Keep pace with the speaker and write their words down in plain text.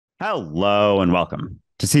Hello and welcome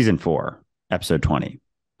to season 4, episode 20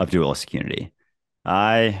 of Dualistic Unity.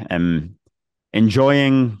 I am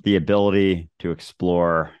enjoying the ability to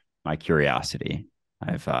explore my curiosity.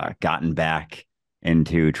 I've gotten back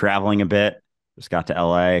into traveling a bit. Just got to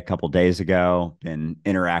LA a couple days ago, been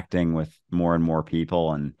interacting with more and more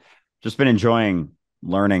people, and just been enjoying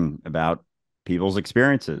learning about people's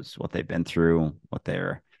experiences, what they've been through, what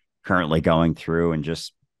they're currently going through, and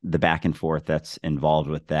just the back and forth that's involved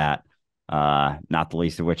with that. Not the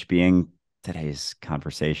least of which being today's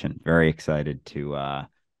conversation. Very excited to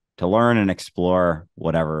learn and explore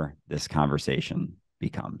whatever this conversation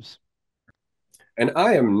becomes. And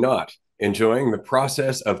I am not enjoying the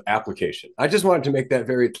process of application. I just wanted to make that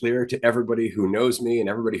very clear to everybody who knows me and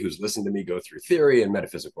everybody who's listened to me go through theory and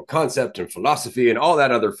metaphysical concept and philosophy and all that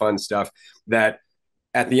other fun stuff, that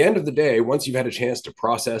at the end of the day, once you've had a chance to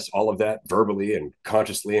process all of that verbally and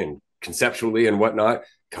consciously and conceptually and whatnot,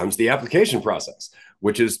 comes the application process,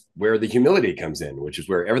 which is where the humility comes in, which is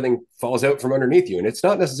where everything falls out from underneath you. And it's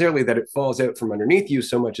not necessarily that it falls out from underneath you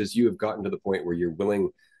so much as you have gotten to the point where you're willing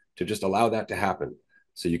to just allow that to happen.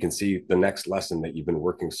 So you can see the next lesson that you've been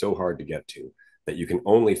working so hard to get to, that you can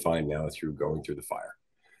only find now through going through the fire.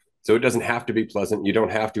 So it doesn't have to be pleasant. You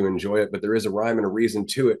don't have to enjoy it, but there is a rhyme and a reason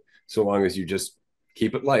to it. So long as you just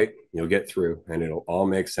keep it light, you'll get through and it'll all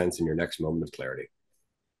make sense in your next moment of clarity.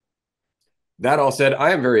 That all said,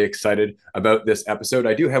 I am very excited about this episode.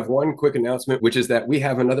 I do have one quick announcement, which is that we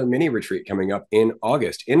have another mini retreat coming up in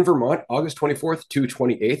August in Vermont, August 24th to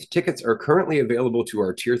 28th. Tickets are currently available to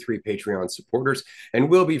our Tier 3 Patreon supporters and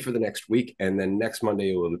will be for the next week. And then next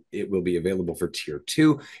Monday, it will be available for Tier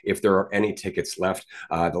 2 if there are any tickets left.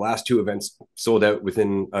 The last two events sold out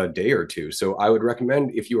within a day or two. So I would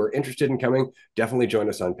recommend, if you are interested in coming, definitely join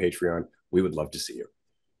us on Patreon. We would love to see you.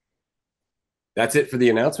 That's it for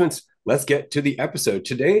the announcements. Let's get to the episode.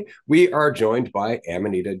 Today, we are joined by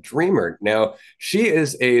Amanita Dreamer. Now, she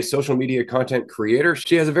is a social media content creator.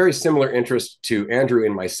 She has a very similar interest to Andrew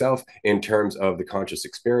and myself in terms of the conscious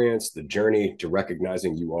experience, the journey to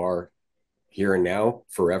recognizing you are here and now,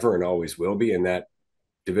 forever, and always will be, and that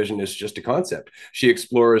division is just a concept. She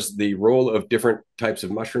explores the role of different types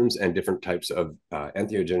of mushrooms and different types of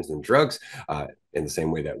entheogens and drugs in the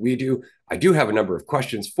same way that we do. I do have a number of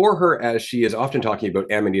questions for her, as she is often talking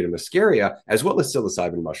about Amanita muscaria, as well as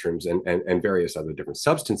psilocybin mushrooms and various other different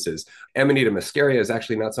substances. Amanita muscaria is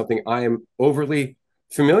actually not something I am overly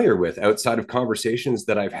familiar with outside of conversations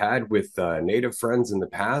that I've had with native friends in the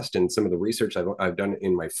past and some of the research I've done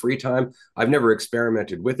in my free time. I've never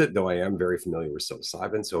experimented with it, though I am very familiar with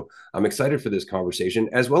psilocybin. So I'm excited for this conversation,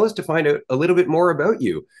 as well as to find out a little bit more about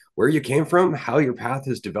you, where you came from, how your path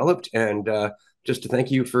has developed, and just to thank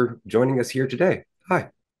you for joining us here today. Hi.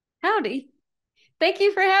 Howdy. Thank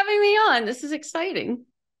you for having me on. This is exciting.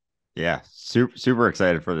 Yeah, super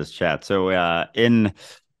excited for this chat. So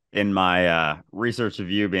in my research of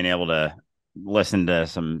you, being able to listen to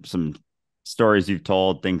some stories you've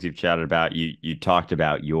told, things you've chatted about, you talked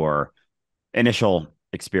about your initial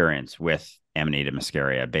experience with Amanita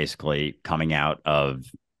muscaria, basically coming out of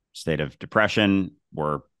state of depression.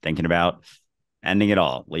 We're thinking about ending it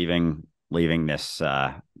all, leaving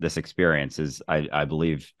this experience, is I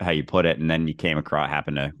believe how you put it. And then you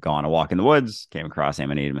happened to go on a walk in the woods, came across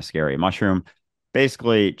Amanita muscaria mushroom,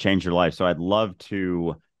 basically changed your life. So I'd love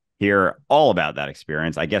to hear all about that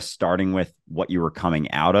experience, I guess, starting with what you were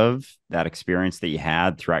coming out of, that experience that you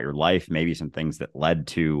had throughout your life, maybe some things that led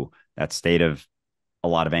to that state of a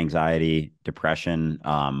lot of anxiety, depression,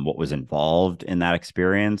 what was involved in that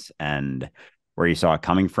experience, and where you saw it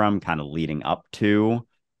coming from, kind of leading up to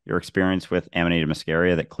your experience with Amanita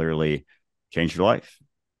muscaria that clearly changed your life.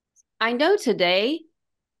 I know today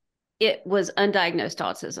it was undiagnosed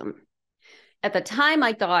autism. At the time,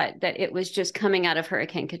 I thought that it was just coming out of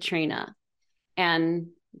Hurricane Katrina and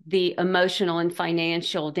the emotional and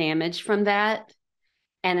financial damage from that,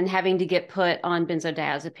 and then having to get put on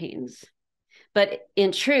benzodiazepines. But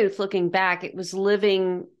in truth, looking back, it was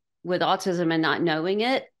living with autism and not knowing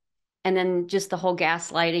it. And then just the whole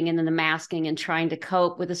gaslighting and then the masking and trying to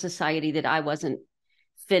cope with a society that I wasn't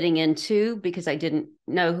fitting into because I didn't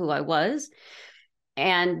know who I was.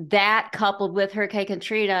 And that coupled with Hurricane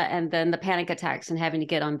Katrina and then the panic attacks and having to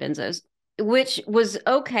get on benzos, which was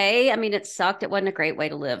okay. I mean, it sucked. It wasn't a great way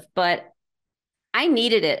to live, but I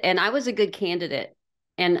needed it. And I was a good candidate.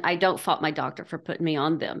 And I don't fault my doctor for putting me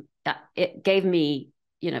on them. It gave me,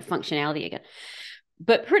 functionality again.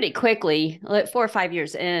 But pretty quickly, like 4 or 5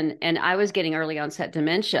 years in, and I was getting early onset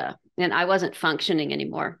dementia and I wasn't functioning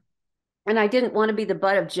anymore. And I didn't want to be the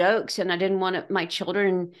butt of jokes, and I didn't want my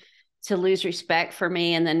children to lose respect for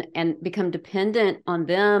me and become dependent on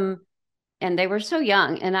them. And they were so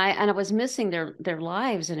young, and I was missing their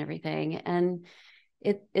lives and everything. And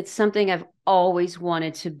it's something I've always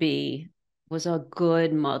wanted to be, was a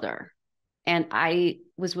good mother. And I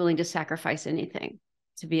was willing to sacrifice anything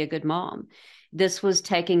to be a good mom. This was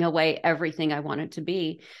taking away everything I wanted to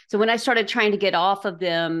be. So when I started trying to get off of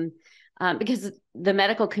them, because the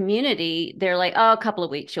medical community, they're like, oh, a couple of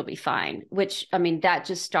weeks, you'll be fine, which, I mean, that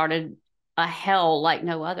just started a hell like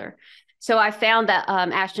no other. So I found that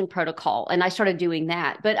Ashton protocol, and I started doing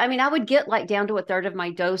that. But I mean, I would get like down to a third of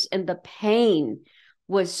my dose, and the pain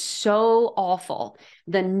was so awful.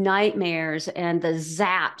 The nightmares and the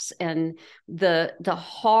zaps and the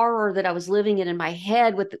horror that I was living in my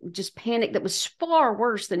head, with just panic that was far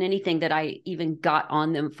worse than anything that I even got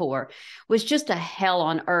on them for, was just a hell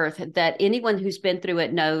on earth that anyone who's been through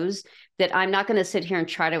it knows. That I'm not going to sit here and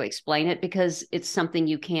try to explain it, because it's something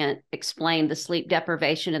you can't explain. The sleep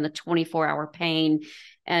deprivation and the 24-hour pain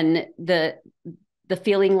and the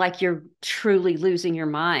feeling like you're truly losing your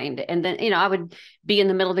mind. And then, I would be in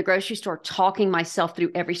the middle of the grocery store talking myself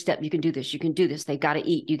through every step. You can do this. You can do this. They've got to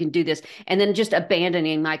eat. You can do this. And then just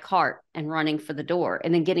abandoning my cart and running for the door,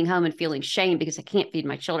 and then getting home and feeling shame because I can't feed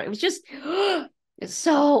my children. It was just, it's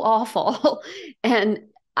so awful. And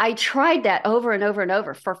I tried that over and over and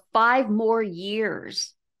over for 5 more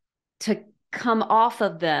years to come off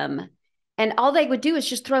of them. And all they would do is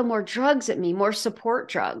just throw more drugs at me, more support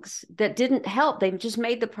drugs that didn't help. They just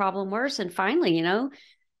made the problem worse. And finally,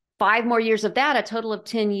 5 more years of that, a total of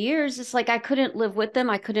 10 years. It's like I couldn't live with them.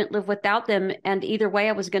 I couldn't live without them. And either way,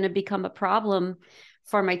 I was going to become a problem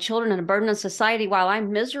for my children and a burden on society while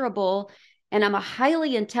I'm miserable. And I'm a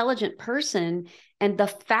highly intelligent person. And the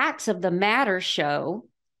facts of the matter show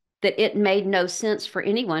that it made no sense for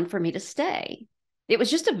anyone for me to stay. It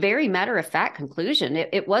was just a very matter-of-fact conclusion.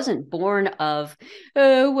 It wasn't born of,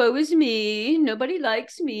 oh, woe is me, nobody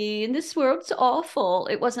likes me, and this world's awful.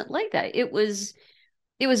 It wasn't like that. It was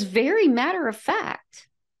very matter-of-fact.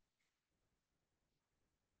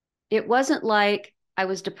 It wasn't like I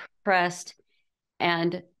was depressed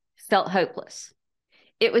and felt hopeless.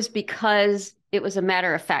 It was because it was a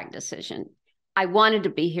matter-of-fact decision. I wanted to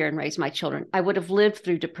be here and raise my children. I would have lived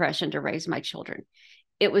through depression to raise my children.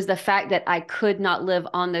 It was the fact that I could not live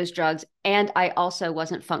on those drugs, and I also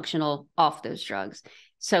wasn't functional off those drugs.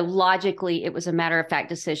 So logically, it was a matter-of-fact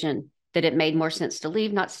decision that it made more sense to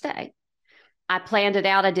leave, not stay. I planned it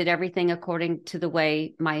out. I did everything according to the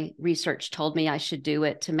way my research told me I should do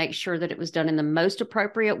it, to make sure that it was done in the most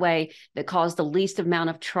appropriate way that caused the least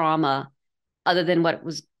amount of trauma other than what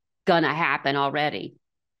was going to happen already.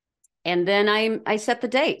 And then I set the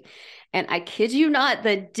date. And I kid you not,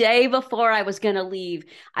 the day before I was going to leave,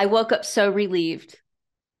 I woke up so relieved,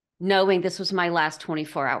 knowing this was my last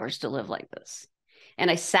 24 hours to live like this.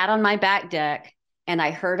 And I sat on my back deck, and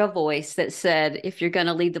I heard a voice that said, if you're going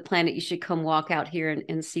to leave the planet, you should come walk out here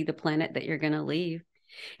and see the planet that you're going to leave.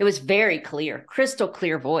 It was very clear, crystal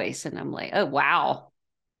clear voice. And I'm like, oh, wow,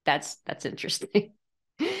 that's interesting.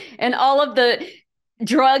 And all of the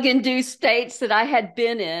drug-induced states that I had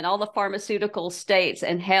been in, all the pharmaceutical states,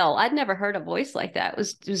 and hell, I'd never heard a voice like that.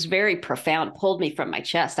 It was very profound, pulled me from my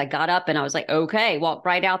chest. I got up and I was like, okay, walked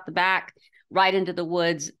right out the back, right into the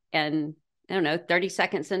woods. And I don't know, 30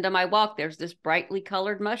 seconds into my walk, there's this brightly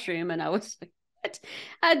colored mushroom. And I was like, what?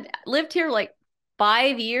 I'd lived here like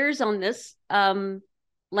 5 years on this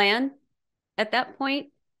land at that point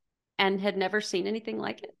and had never seen anything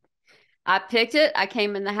like it. I picked it. I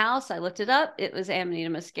came in the house. I looked it up. It was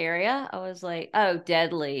Amanita muscaria. I was like, oh,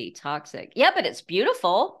 deadly, toxic. Yeah, but it's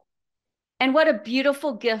beautiful. And what a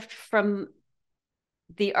beautiful gift from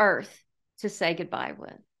the earth to say goodbye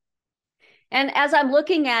with. And as I'm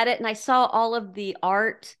looking at it, and I saw all of the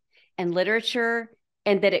art and literature,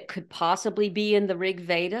 and that it could possibly be in the Rig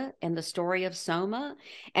Veda and the story of Soma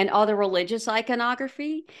and all the religious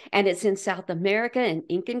iconography, and it's in South America and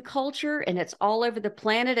Incan culture, and it's all over the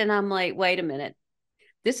planet. And I'm like, wait a minute,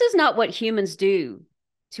 this is not what humans do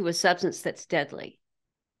to a substance that's deadly.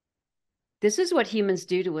 This is what humans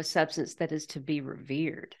do to a substance that is to be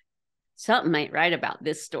revered. Something ain't right about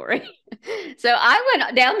this story. So I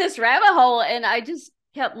went down this rabbit hole, and I just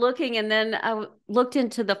kept looking, and then I looked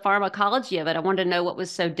into the pharmacology of it. I wanted to know what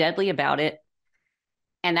was so deadly about it.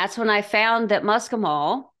 And that's when I found that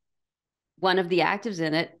muscimol, one of the actives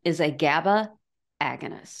in it, is a GABA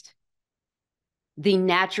agonist, the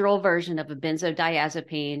natural version of a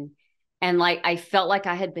benzodiazepine. And like, I felt like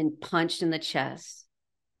I had been punched in the chest.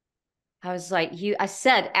 I was like, I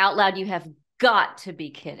said out loud, you have got to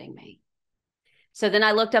be kidding me. So then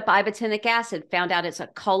I looked up ibotenic acid, found out it's a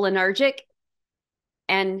cholinergic.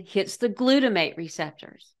 and hits the glutamate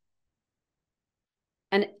receptors.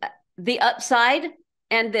 And the upside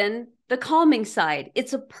and then the calming side.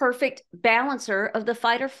 It's a perfect balancer of the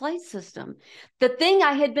fight or flight system. The thing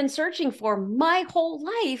I had been searching for my whole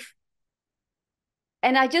life.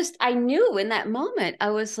 And I knew in that moment, I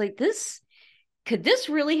was like, could this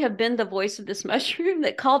really have been the voice of this mushroom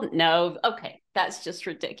that called? No, okay, that's just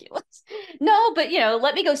ridiculous. No, but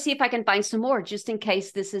let me go see if I can find some more just in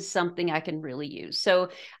case this is something I can really use. So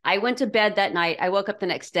I went to bed that night. I woke up the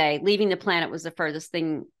next day. Leaving the planet was the furthest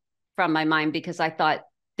thing from my mind because I thought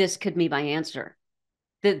this could be my answer.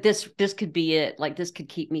 This could be it. Like this could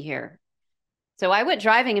keep me here. So I went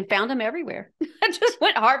driving and found them everywhere. I just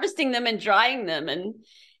went harvesting them and drying them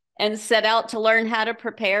and set out to learn how to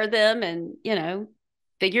prepare them and,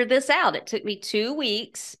 figure this out. It took me 2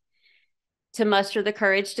 weeks to muster the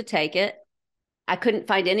courage to take it. I couldn't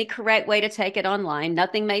find any correct way to take it online.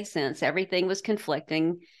 Nothing made sense. Everything was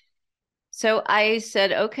conflicting. So I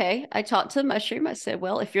said, okay, I talked to the mushroom. I said,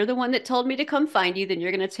 well, if you're the one that told me to come find you, then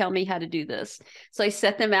you're going to tell me how to do this. So I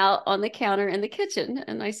set them out on the counter in the kitchen.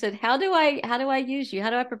 And I said, how do I use you?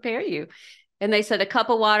 How do I prepare you? And they said a cup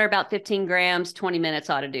of water, about 15 grams, 20 minutes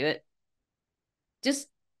ought to do it. Just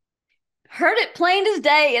heard it plain as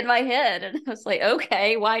day in my head. And I was like,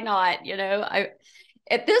 okay, why not?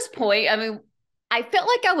 At this point, I mean, I felt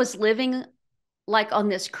like I was living like on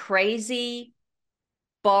this crazy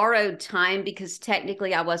borrowed time because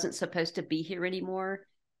technically I wasn't supposed to be here anymore.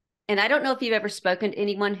 And I don't know if you've ever spoken to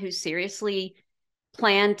anyone who seriously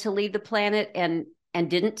planned to leave the planet and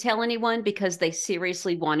didn't tell anyone because they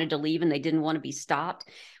seriously wanted to leave and they didn't want to be stopped.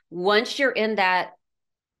 Once you're in that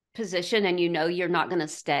position and you're not going to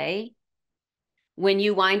stay, when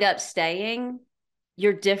you wind up staying,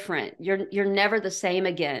 you're different. You're never the same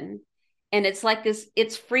again. And it's like this,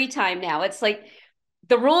 it's free time now. It's like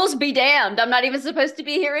the rules be damned. I'm not even supposed to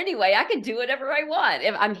be here anyway. I can do whatever I want.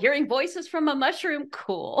 If I'm hearing voices from a mushroom,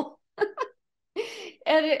 cool.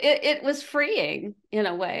 And it was freeing in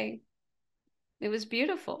a way. It was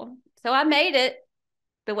beautiful. So I made it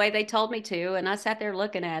the way they told me to. And I sat there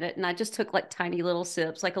looking at it and I just took like tiny little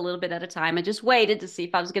sips, like a little bit at a time. I just waited to see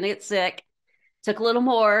if I was going to get sick. Took a little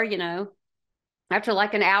more, After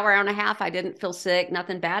like an hour and a half, I didn't feel sick.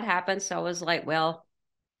 Nothing bad happened. So I was like, well,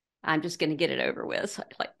 I'm just going to get it over with. So I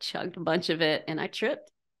like chugged a bunch of it and I tripped.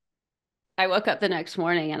 I woke up the next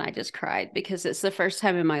morning and I just cried because it's the first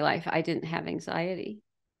time in my life I didn't have anxiety.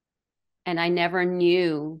 And I never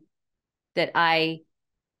knew that I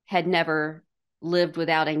had never lived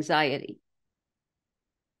without anxiety.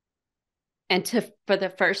 And for the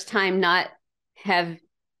first time, not have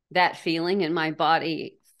that feeling in my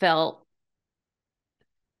body felt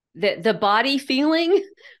the body feeling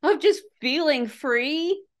of just feeling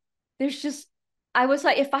free. I was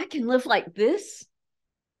like, if I can live like this,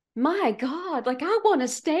 my God, like I want to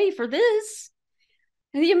stay for this.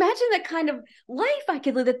 And you imagine that kind of life I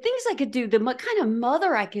could live, the things I could do, the kind of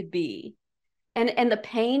mother I could be. And the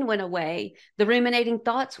pain went away. The ruminating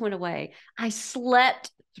thoughts went away. I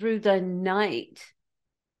slept through the night.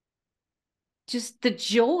 Just the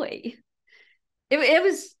joy. It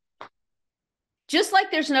was just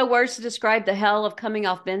like there's no words to describe the hell of coming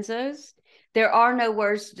off benzos. There are no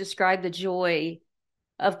words to describe the joy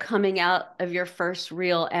of coming out of your first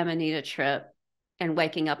real Amanita trip and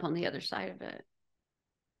waking up on the other side of it.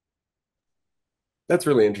 That's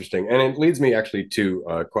really interesting. And it leads me actually to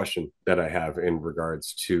a question that I have in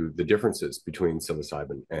regards to the differences between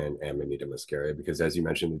psilocybin and Amanita muscaria, because as you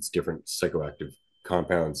mentioned, it's different psychoactive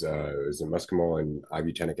compounds, is it muscimol and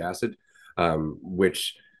ibutenic acid,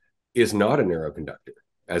 which is not a neuroconductor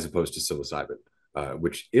as opposed to psilocybin,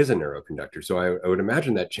 which is a neuroconductor. So I would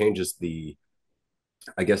imagine that changes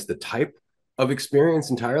I guess, the type of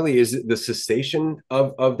experience entirely. Is it the cessation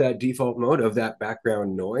of that default mode, of that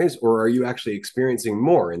background noise, or are you actually experiencing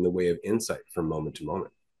more in the way of insight from moment to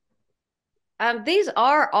moment? These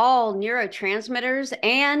are all neurotransmitters,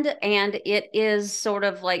 and it is sort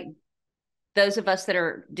of like those of us that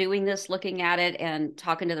are doing this, looking at it and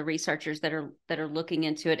talking to the researchers that are looking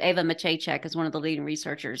into it. Ava Maciejczak is one of the leading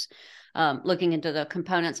researchers looking into the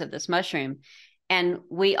components of this mushroom. And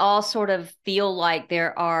we all sort of feel like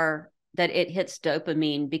that it hits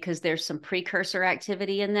dopamine because there's some precursor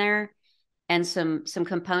activity in there and some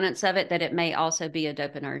components of it that it may also be a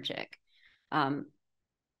dopaminergic.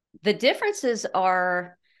 The differences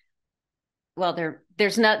are, well,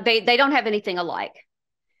 they don't have anything alike.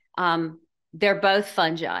 They're both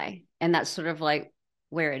fungi, and that's sort of like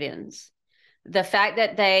where it ends. The fact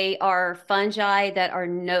that they are fungi that are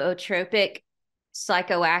nootropic,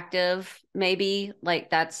 psychoactive, maybe, like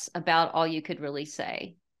that's about all you could really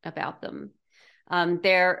say about them.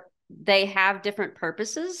 They have different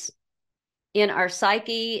purposes in our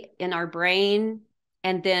psyche, in our brain,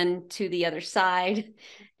 and then to the other side,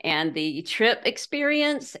 and the trip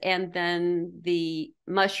experience, and then the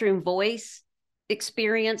mushroom voice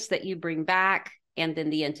experience that you bring back, and then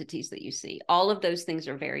the entities that you see. All of those things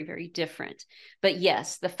are very, very different. But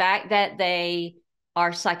yes, the fact that they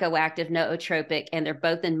are psychoactive, nootropic, and they're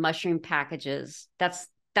both in mushroom packages, that's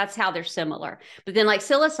how they're similar. But then like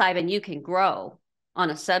psilocybin, you can grow on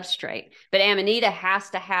a substrate, but Amanita has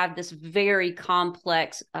to have this very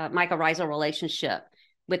complex mycorrhizal relationship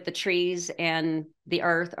with the trees and the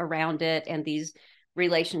earth around it, and these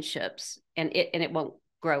relationships, and it won't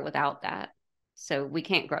grow without that. So we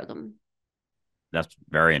can't grow them. That's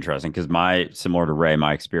very interesting, because similar to Ray,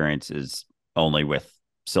 my experience is only with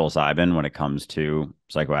psilocybin when it comes to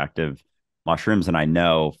psychoactive mushrooms. And I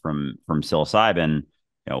know from psilocybin,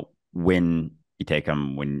 when you take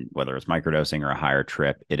them, whether it's microdosing or a higher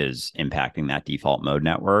trip, it is impacting that default mode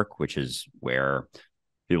network, which is where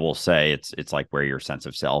people will say it's like where your sense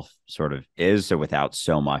of self sort of is. So without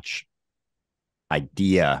so much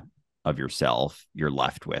idea of yourself, you're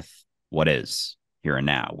left with what is here and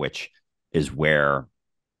now, which is where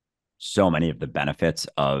so many of the benefits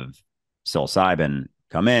of psilocybin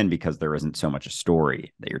come in, because there isn't so much a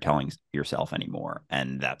story that you're telling yourself anymore.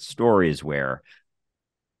 And that story is where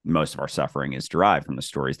most of our suffering is derived, from the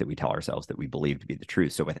stories that we tell ourselves that we believe to be the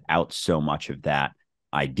truth. So without so much of that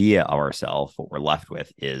idea of ourselves, what we're left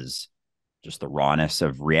with is just the rawness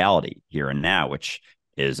of reality here and now, which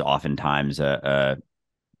is oftentimes a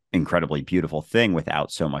incredibly beautiful thing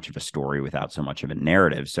without so much of a story, without so much of a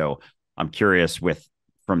narrative. So I'm curious,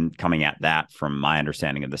 from coming at that from my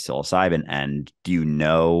understanding of the psilocybin, and do you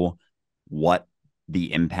know what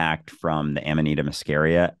the impact from the Amanita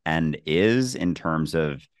muscaria and is, in terms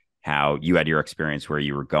of how you had your experience where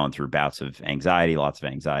you were going through bouts of anxiety, lots of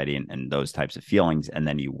anxiety, and those types of feelings, and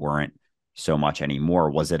then you weren't so much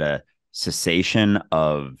anymore? Was it a cessation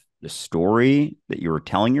of the story that you were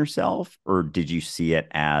telling yourself, or did you see it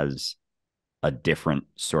as a different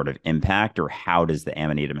sort of impact? Or how does the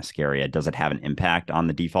Amanita muscaria, does it have an impact on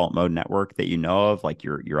the default mode network that you know of, like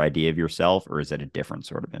your idea of yourself, or is it a different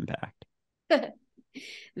sort of impact?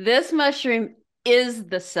 This mushroom is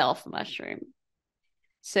the self mushroom.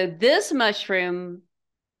 So this mushroom,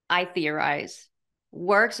 I theorize,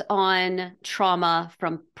 works on trauma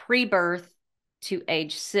from pre-birth to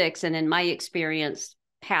age 6, and in my experience,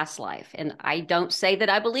 past life. And I don't say that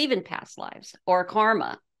I believe in past lives or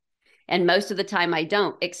karma. And most of the time I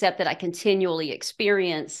don't, except that I continually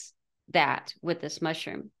experience that with this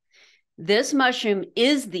mushroom. This mushroom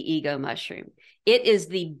is the ego mushroom. It is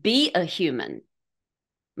the be a human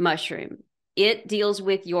mushroom. It deals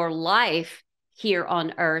with your life here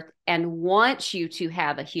on earth and wants you to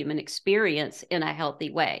have a human experience in a healthy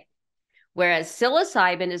way. Whereas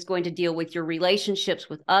psilocybin is going to deal with your relationships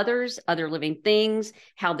with others, other living things,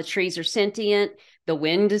 how the trees are sentient, the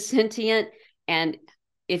wind is sentient, and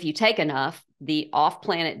if you take enough, the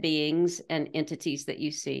off-planet beings and entities that you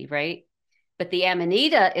see, right? But the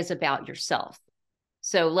Amanita is about yourself.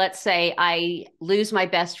 So let's say I lose my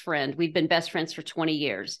best friend. We've been best friends for 20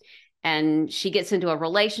 years. And she gets into a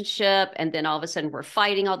relationship, and then all of a sudden we're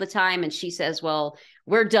fighting all the time. And she says, well,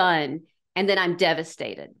 we're done. And then I'm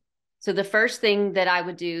devastated. So the first thing that I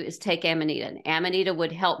would do is take Amanita. And Amanita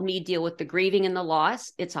would help me deal with the grieving and the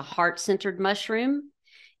loss. It's a heart-centered mushroom.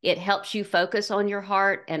 It helps you focus on your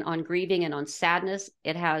heart and on grieving and on sadness.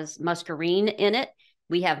 It has muscarine in it.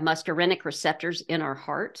 We have muscarinic receptors in our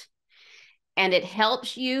heart. And it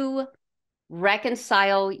helps you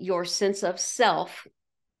reconcile your sense of self,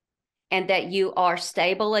 and that you are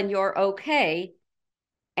stable and you're okay.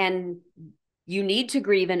 And you need to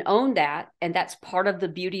grieve and own that. And that's part of the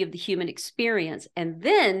beauty of the human experience. And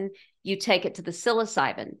then you take it to the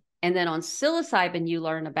psilocybin. And then on psilocybin, you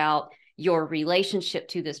learn about your relationship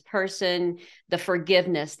to this person, the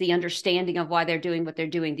forgiveness, the understanding of why they're doing what they're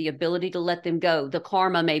doing, the ability to let them go, the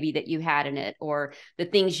karma maybe that you had in it, or the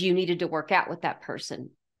things you needed to work out with that person.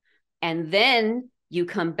 And then you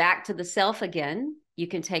come back to the self again. You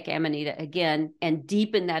can take Amanita again and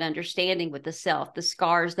deepen that understanding with the self, the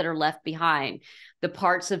scars that are left behind, the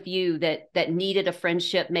parts of you that needed a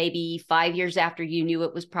friendship maybe 5 years after you knew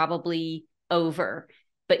it was probably over,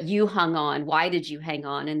 but you hung on. Why did you hang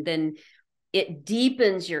on? And then it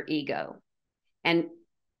deepens your ego. And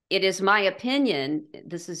it is my opinion,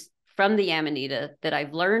 this is from the Amanita that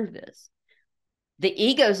I've learned this. The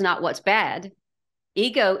ego is not what's bad.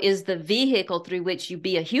 Ego is the vehicle through which you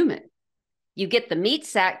be a human. You get the meat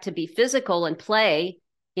sack to be physical and play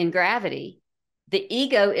in gravity, The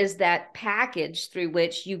ego is that package through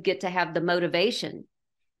which you get to have the motivation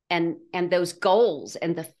and those goals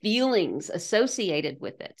and the feelings associated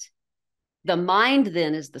with it. The mind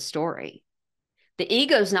then is the story. The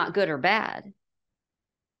ego is not good or bad.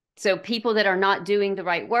 So people that are not doing the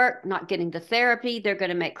right work, not getting the therapy, they're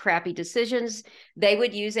going to make crappy decisions. They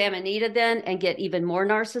would use Amanita then and get even more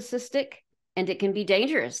narcissistic, and it can be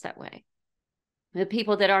dangerous that way. The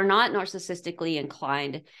people that are not narcissistically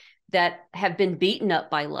inclined, that have been beaten up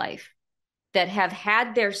by life, that have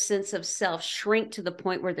had their sense of self shrink to the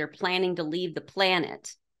point where they're planning to leave the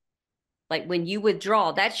planet. Like when you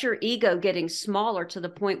withdraw, that's your ego getting smaller to the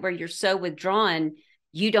point where you're so withdrawn,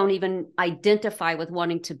 you don't even identify with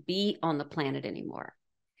wanting to be on the planet anymore.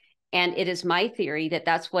 And it is my theory that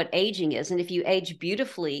that's what aging is. And if you age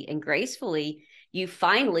beautifully and gracefully, you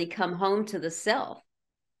finally come home to the self,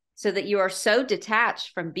 so that you are so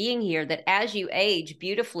detached from being here that as you age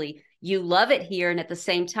beautifully, you love it here. And at the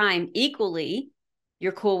same time, equally,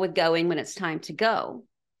 you're cool with going when it's time to go.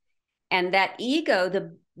 And that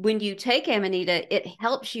ego, when you take Amanita, it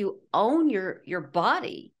helps you own your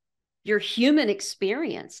body, your human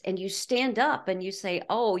experience. And you stand up and you say,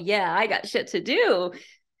 oh yeah, I got shit to do.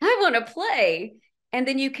 I want to play. And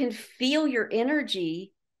then you can feel your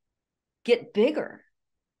energy get bigger.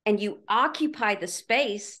 And you occupy the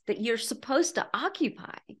space that you're supposed to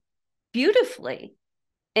occupy beautifully.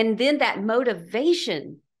 And then that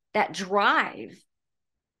motivation, that drive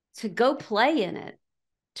to go play in it,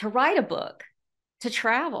 to write a book, to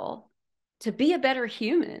travel, to be a better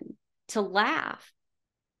human, to laugh,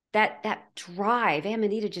 that drive,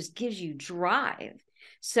 Amanita just gives you drive.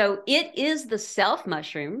 So it is the self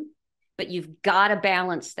mushroom, but you've got to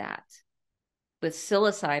balance that with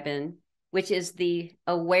psilocybin, which is the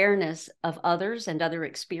awareness of others and other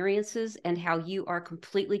experiences and how you are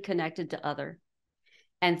completely connected to other.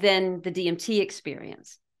 And then the DMT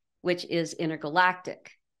experience, which is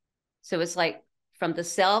intergalactic. So it's like from the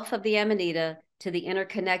self of the Amanita to the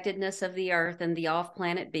interconnectedness of the earth and the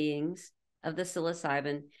off-planet beings of the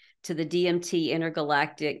psilocybin to the DMT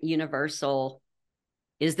intergalactic universal.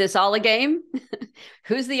 Is this all a game?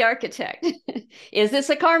 Who's the architect? Is this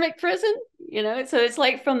a karmic prison? You know, so it's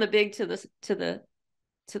like from the big to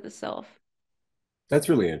the self. That's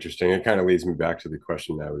really interesting. It kind of leads me back to the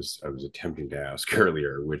question I was attempting to ask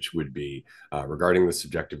earlier, which would be regarding the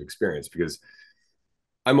subjective experience, because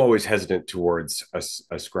I'm always hesitant towards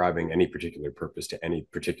ascribing any particular purpose to any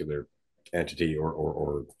particular entity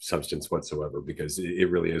or substance whatsoever, because it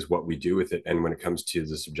really is what we do with it. And when it comes to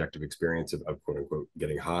the subjective experience of quote unquote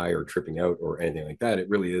getting high or tripping out or anything like that, it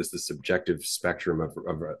really is the subjective spectrum of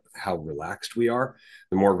how relaxed we are.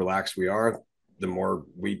 The more relaxed we are, the more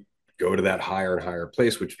we go to that higher and higher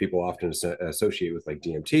place, which people often associate with like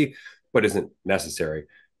DMT, but isn't necessary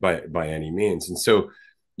by any means. And so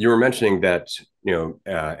you were mentioning that,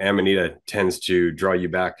 Amanita tends to draw you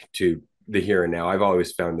back to the here and now. I've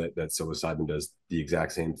always found that psilocybin does the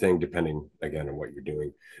exact same thing, depending again on what you're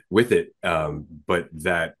doing with it. But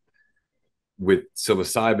that with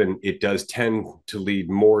psilocybin, it does tend to lead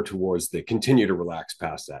more towards the continue to relax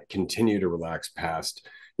past that, continue to relax past,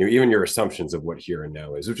 even your assumptions of what here and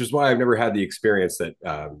now is, which is why I've never had the experience that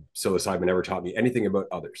psilocybin ever taught me anything about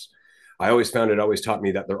others. I always found it always taught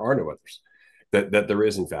me that there are no others, that there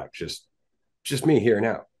is in fact just me here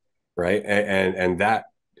now, right? And that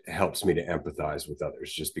helps me to empathize with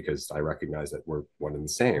others, just because I recognize that we're one and the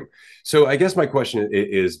same. So I guess my question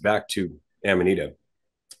is back to Amanita.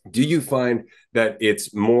 Do you find that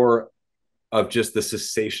it's more of just the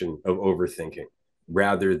cessation of overthinking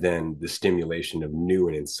rather than the stimulation of new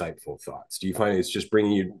and insightful thoughts? Do you find it's just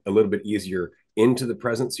bringing you a little bit easier into the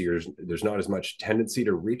present, so there's not as much tendency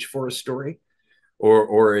to reach for a story?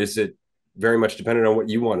 Or is it very much dependent on what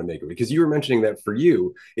you want to make of it? Because you were mentioning that for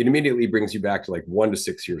you, it immediately brings you back to like 1 to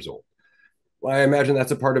 6 years old. Well, I imagine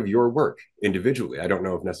that's a part of your work individually. I don't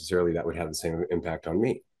know if necessarily that would have the same impact on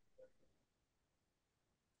me.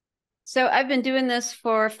 So I've been doing this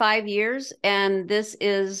for 5 years, and this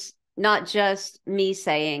is not just me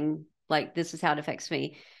saying like, this is how it affects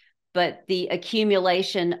me, but the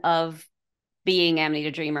accumulation of being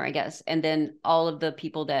Amanita Dreamer, I guess. And then all of the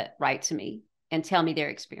people that write to me and tell me their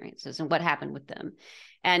experiences and what happened with them.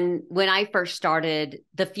 And when I first started,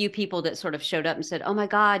 the few people that sort of showed up and said, oh my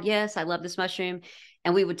God, yes, I love this mushroom.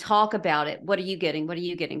 And we would talk about it. What are you getting? What are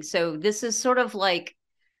you getting? So this is sort of like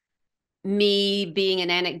me being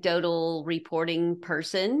an anecdotal reporting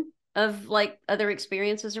person of like other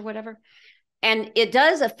experiences or whatever. And it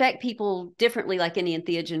does affect people differently, like any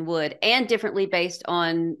entheogen would, and differently based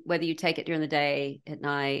on whether you take it during the day, at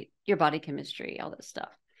night, your body chemistry, all that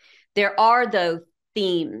stuff. There are, though,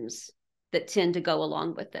 themes that tend to go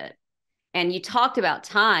along with it. And you talked about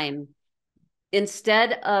time.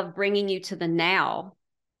 Instead of bringing you to the now,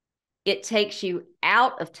 it takes you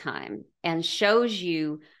out of time and shows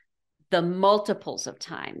you the multiples of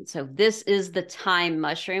time. So this is the time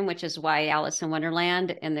mushroom, which is why Alice in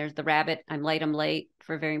Wonderland, and there's the rabbit, I'm late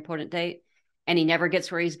for a very important date. And he never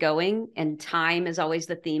gets where he's going. And time is always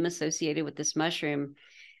the theme associated with this mushroom.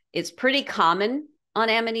 It's pretty common on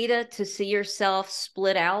Amanita to see yourself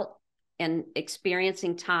split out and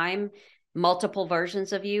experiencing time, multiple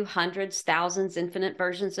versions of you, hundreds, thousands, infinite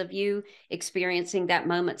versions of you, experiencing that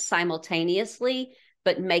moment simultaneously,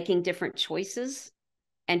 but making different choices.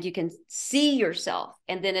 And you can see yourself,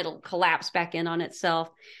 and then it'll collapse back in on itself.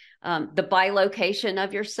 The bilocation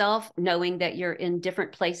of yourself, knowing that you're in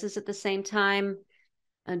different places at the same time,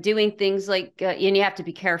 doing things like, and you have to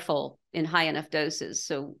be careful in high enough doses.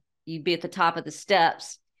 So you'd be at the top of the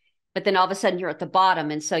steps, but then all of a sudden you're at the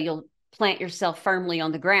bottom. And so you'll plant yourself firmly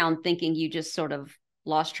on the ground, thinking you just sort of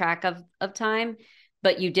lost track of time,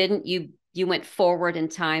 but you didn't. You went forward in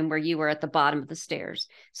time where you were at the bottom of the stairs.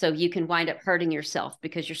 So you can wind up hurting yourself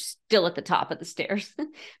because you're still at the top of the stairs,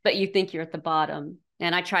 but you think you're at the bottom.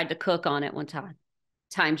 And I tried to cook on it one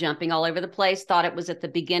time jumping all over the place, thought it was at the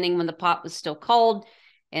beginning when the pot was still cold,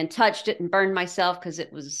 and touched it and burned myself because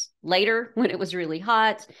it was later when it was really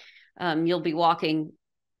hot. You'll be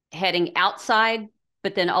heading outside,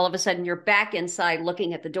 but then all of a sudden you're back inside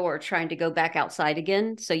looking at the door, trying to go back outside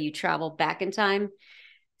again. So you travel back in time.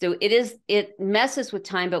 So it messes with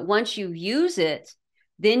time, but once you use it,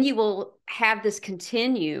 then you will have this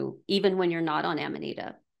continue even when you're not on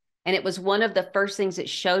Amanita. And it was one of the first things it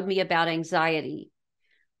showed me about anxiety,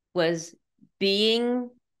 was being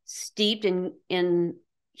steeped in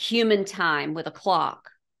human time with a clock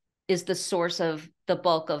is the source of the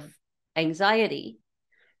bulk of anxiety.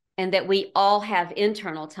 And that we all have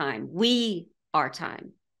internal time. We are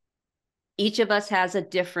time. Each of us has a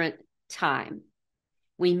different time.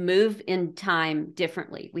 We move in time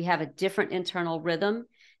differently. We have a different internal rhythm,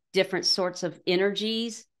 different sorts of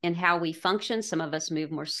energies in how we function. Some of us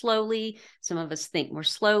move more slowly. Some of us think more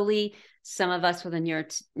slowly. Some of us with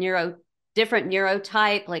a different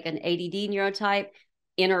neurotype, like an ADD neurotype,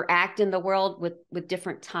 interact in the world with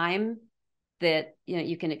different time, that,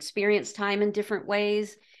 you can experience time in different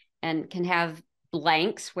ways and can have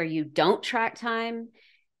blanks where you don't track time.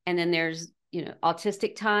 And then there's,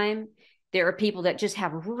 autistic time. There are people that just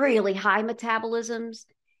have really high metabolisms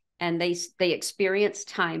and they experience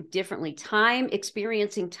time differently.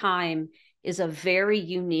 Experiencing time is a very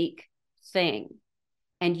unique thing.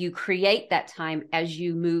 And you create that time as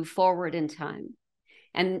you move forward in time.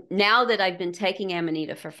 And now that I've been taking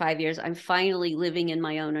Amanita for 5 years, I'm finally living in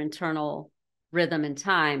my own internal rhythm and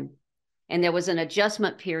time. And there was an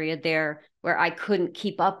adjustment period there where I couldn't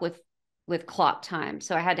keep up with clock time.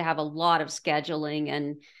 So I had to have a lot of scheduling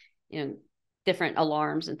and, different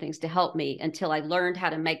alarms and things to help me until I learned how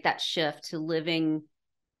to make that shift to living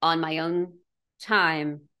on my own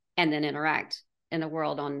time and then interact in the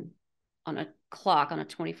world on a clock, on a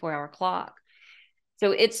 24-hour clock.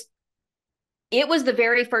 So it was the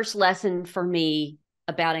very first lesson for me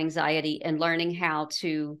about anxiety and learning how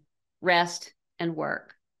to rest and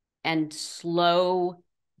work and slow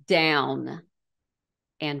down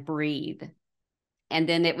and breathe. And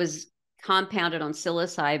then it was compounded on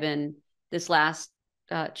psilocybin this last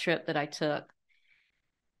trip that I took.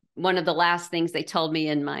 One of the last things they told me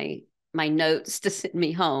in my notes to send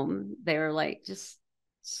me home, they were like, just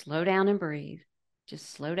slow down and breathe.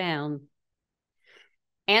 Just slow down.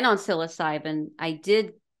 And on psilocybin, I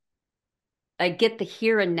get the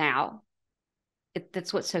here and now.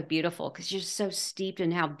 That's what's so beautiful, because you're so steeped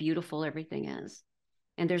in how beautiful everything is.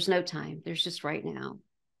 And there's no time. There's just right now.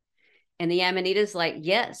 And the Amanita's like,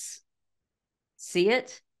 yes, see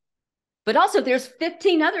it. But also there's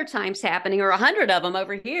 15 other times happening, or 100 of them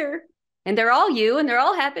over here. And they're all you, and they're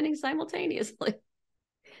all happening simultaneously.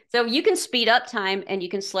 So you can speed up time and you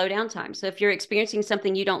can slow down time. So if you're experiencing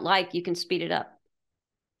something you don't like, you can speed it up.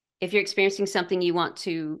 If you're experiencing something you want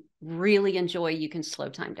to really enjoy, you can slow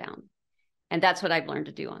time down. And that's what I've learned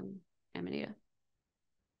to do on Amanita.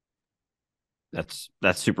 That's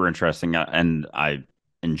super interesting. And I'm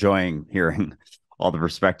enjoying hearing all the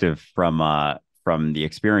perspective from the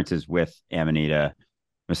experiences with Amanita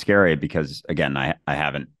Muscaria, because again, I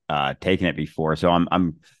haven't taken it before. So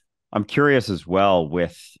I'm curious as well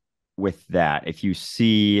with that. If you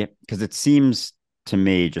see, because it seems to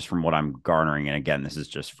me, just from what I'm garnering, and again, this is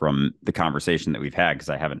just from the conversation that we've had, because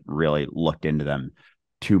I haven't really looked into them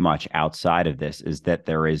too much outside of this, is that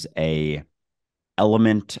there is a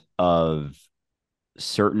element of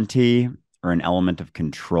certainty or an element of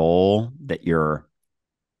control that you're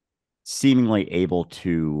seemingly able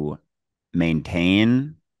to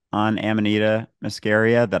maintain on Amanita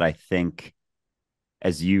muscaria that I think,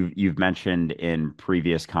 as you've mentioned in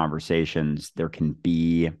previous conversations, there can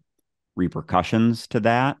be repercussions to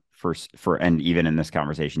that for and even in this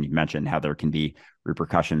conversation you've mentioned how there can be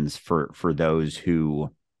repercussions for those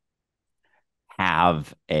who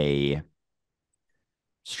have a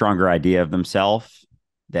stronger idea of themselves,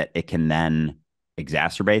 that it can then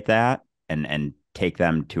exacerbate that and take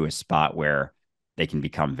them to a spot where they can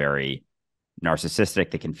become very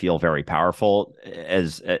narcissistic. They can feel very powerful.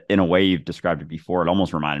 As in a way you've described it before, it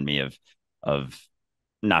almost reminded me of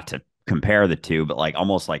not to compare the two, but like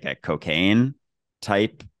almost like a cocaine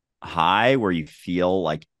type high where you feel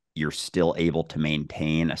like you're still able to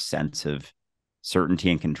maintain a sense of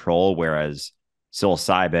certainty and control. Whereas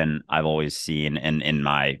psilocybin, I've always seen, and in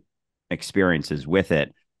my experiences with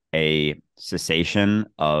it, a cessation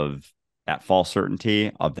of that false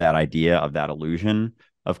certainty, of that idea, of that illusion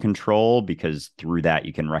of control, because through that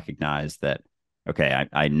you can recognize that, okay,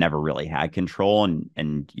 I never really had control,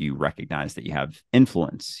 and you recognize that you have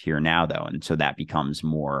influence here now though, and so that becomes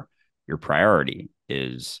more your priority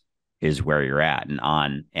is where you're at. And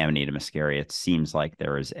on Amanita muscaria, it seems like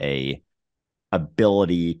there is a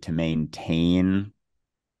ability to maintain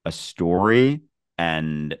a story,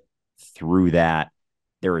 and through that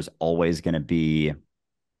there is always going to be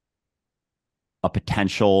a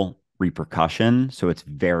potential repercussion, so it's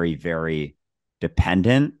very, very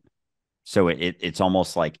dependent. So it's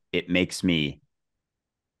almost like it makes me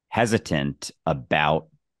hesitant about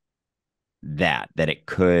that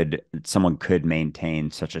someone could maintain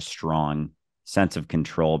such a strong sense of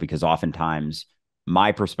control, because oftentimes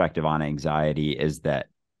my perspective on anxiety is that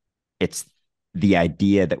it's the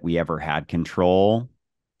idea that we ever had control,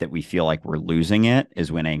 that we feel like we're losing it,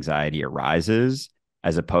 is when anxiety arises,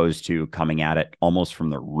 as opposed to coming at it almost from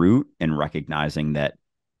the root and recognizing that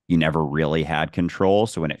you never really had control.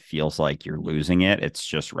 So when it feels like you're losing it, it's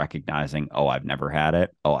just recognizing, oh, I've never had it.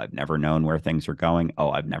 Oh, I've never known where things are going. Oh,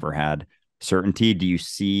 I've never had certainty. Do you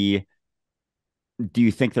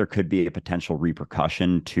think there could be a potential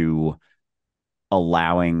repercussion to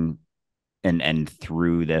allowing and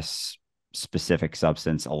through this specific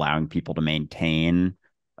substance, allowing people to maintain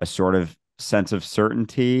a sort of sense of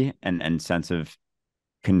certainty and sense of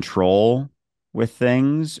control with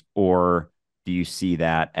things? Or do you see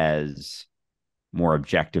that as more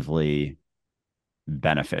objectively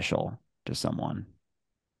beneficial to someone?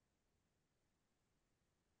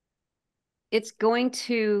 It's going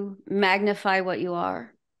to magnify what you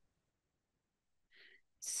are.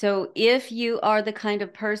 So if you are the kind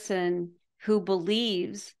of person who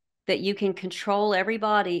believes that you can control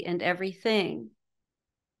everybody and everything,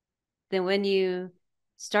 then when you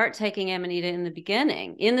start taking Amanita in the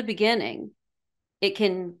beginning, it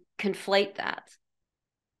can conflate that,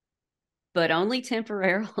 but only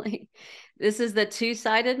temporarily. This is the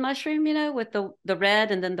two-sided mushroom, with the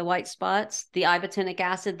red and then the white spots, the ibotenic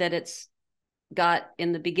acid that it's got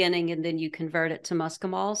in the beginning, and then you convert it to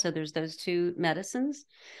muscimol. So there's those two medicines.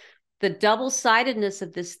 The double-sidedness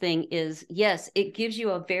of this thing is, yes, it gives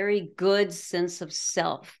you a very good sense of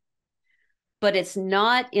self, but it's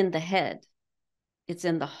not in the head. It's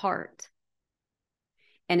in the heart.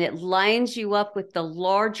 And it lines you up with the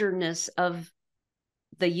largeness of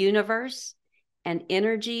the universe and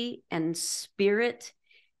energy and spirit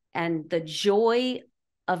and the joy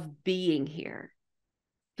of being here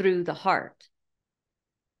through the heart.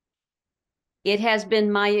 It has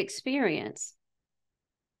been my experience.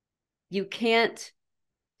 You can't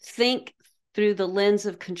think through the lens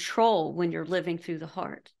of control when you're living through the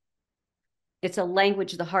heart. It's a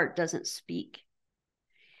language the heart doesn't speak.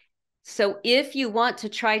 So if you want to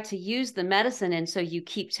try to use the medicine, and so you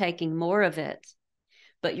keep taking more of it,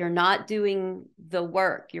 but you're not doing the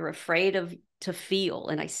work, you're afraid to feel.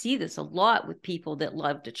 And I see this a lot with people that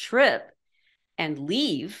love to trip and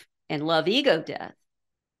leave and love ego death.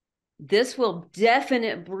 This will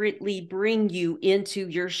definitely bring you into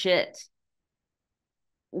your shit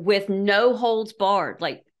with no holds barred,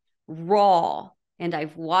 like raw. And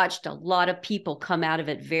I've watched a lot of people come out of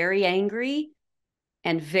it very angry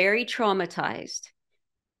and very traumatized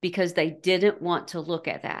because they didn't want to look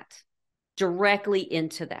at that, directly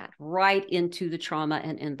into that, right into the trauma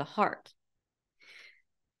and in the heart.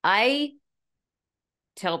 I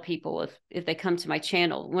tell people if they come to my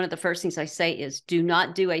channel, one of the first things I say is, do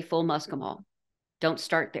not do a full muscimol. Don't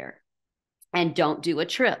start there. And don't do a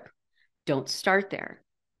trip. Don't start there.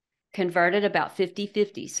 Convert it about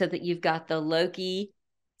 50-50 so that you've got the Loki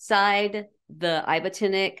side, the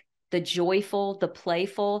ibotenic, the joyful, the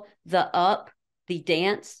playful, the up, the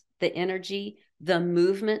dance, the energy, the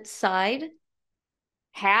movement side,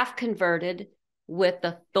 half converted with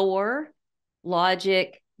the Thor,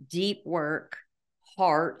 logic, deep work,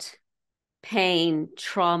 heart, pain,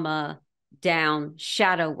 trauma, down,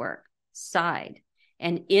 shadow work side.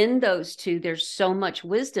 And in those two, there's so much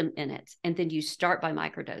wisdom in it. And then you start by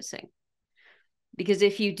microdosing. Because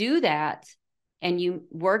if you do that and you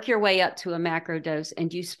work your way up to a macro dose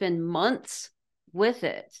and you spend months with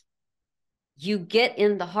it, you get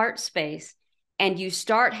in the heart space and you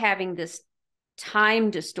start having this time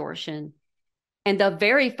distortion. And the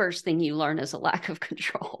very first thing you learn is a lack of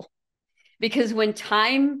control. Because when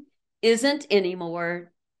time isn't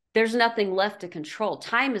anymore, there's nothing left to control.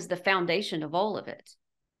 Time is the foundation of all of it.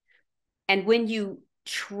 And when you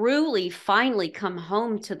truly finally come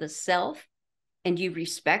home to the self and you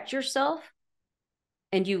respect yourself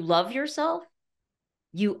and you love yourself,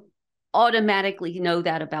 you automatically know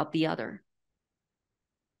that about the other.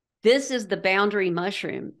 This is the boundary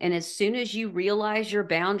mushroom. And as soon as you realize your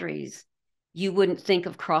boundaries, you wouldn't think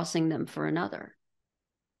of crossing them for another.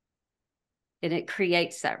 And it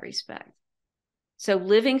creates that respect. So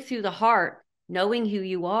living through the heart, knowing who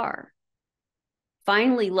you are,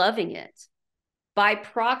 finally loving it. By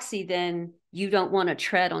proxy, then you don't want to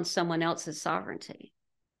tread on someone else's sovereignty.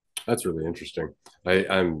 That's really interesting.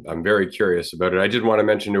 I'm very curious about it. I did want to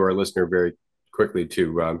mention to our listener very quickly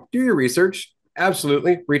to do your research.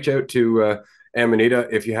 Absolutely. Reach out to Amanita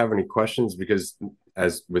if you have any questions, because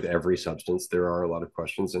as with every substance, there are a lot of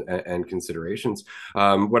questions and considerations.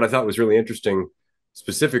 What I thought was really interesting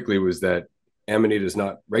specifically was that Amanita is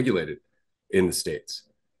not regulated in the States.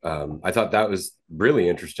 I thought that was really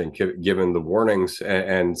interesting, given the warnings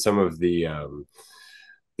and some of the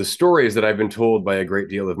stories that I've been told by a great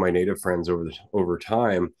deal of my native friends over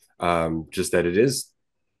time. Just that it is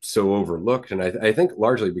so overlooked, and I think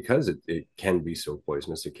largely because it can be so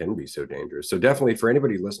poisonous, it can be so dangerous. So definitely for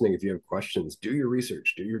anybody listening, if you have questions, do your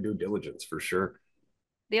research, do your due diligence for sure.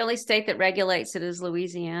 The only state that regulates it is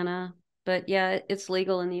Louisiana, but yeah, it's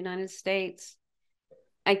legal in the United States.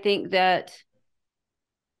 I think that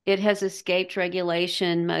it has escaped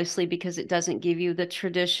regulation mostly because it doesn't give you the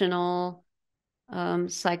traditional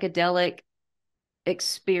psychedelic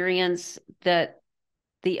experience that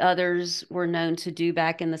the others were known to do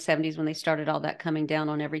back in the 70s when they started all that coming down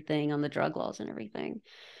on everything, on the drug laws and everything.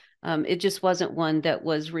 It just wasn't one that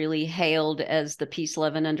was really hailed as the peace,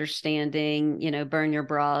 love, and understanding, burn your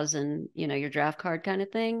bras and, your draft card kind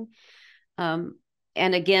of thing. And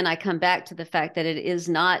again, I come back to the fact that it is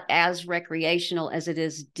not as recreational as it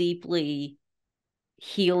is deeply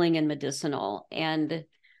healing and medicinal. And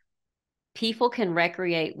people can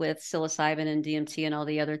recreate with psilocybin and DMT and all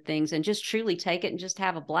the other things and just truly take it and just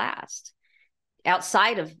have a blast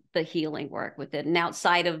outside of the healing work with it and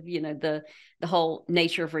outside of, the whole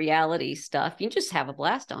nature of reality stuff. You just have a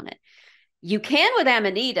blast on it. You can with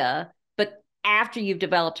Amanita, but after you've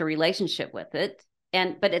developed a relationship with it,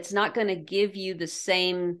 but it's not going to give you the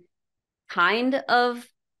same kind of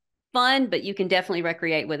fun, but you can definitely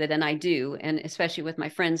recreate with it. And I do. And especially with my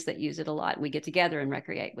friends that use it a lot, we get together and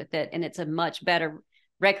recreate with it. And it's a much better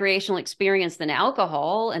recreational experience than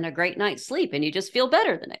alcohol and a great night's sleep. And you just feel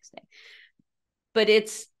better the next day. But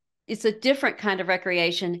it's a different kind of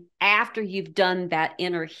recreation after you've done that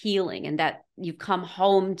inner healing and that you've come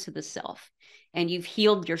home to the self and you've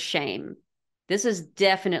healed your shame. This is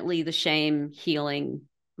definitely the shame healing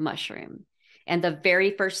mushroom. And the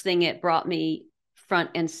very first thing it brought me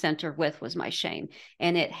front and center with was my shame.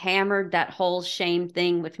 And it hammered that whole shame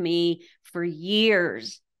thing with me for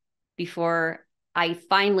years before I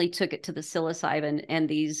finally took it to the psilocybin, and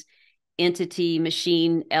these entity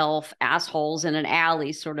machine elf assholes in an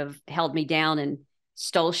alley sort of held me down and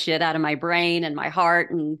stole shit out of my brain and my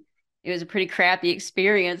heart. And it was a pretty crappy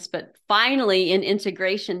experience. But finally, in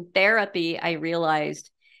integration therapy, I realized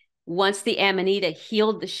once the Amanita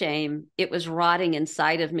healed the shame, it was rotting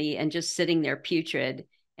inside of me and just sitting there putrid,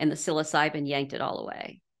 and the psilocybin yanked it all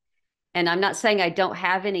away. And I'm not saying I don't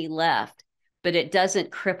have any left, but it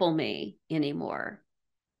doesn't cripple me anymore.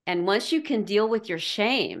 And once you can deal with your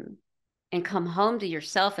shame and come home to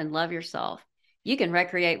yourself and love yourself, you can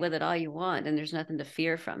recreate with it all you want, and there's nothing to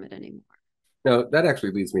fear from it anymore. Now, that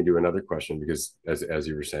actually leads me to another question, because as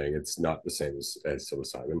you were saying, it's not the same as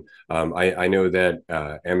psilocybin. I know that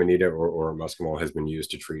Amanita or muscimol has been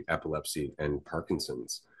used to treat epilepsy and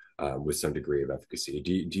Parkinson's with some degree of efficacy.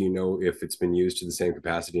 Do you know if it's been used to the same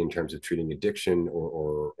capacity in terms of treating addiction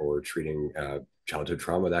or treating childhood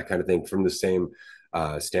trauma, that kind of thing, from the same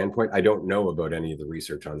standpoint? I don't know about any of the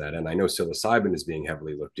research on that. And I know psilocybin is being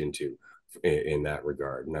heavily looked into in that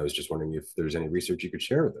regard. And I was just wondering if there's any research you could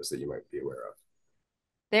share with us that you might be aware of.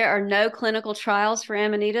 There are no clinical trials for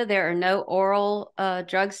Amanita. There are no oral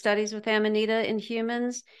drug studies with Amanita in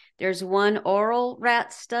humans. There's one oral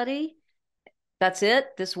rat study. That's it.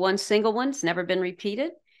 This one single one. It's never been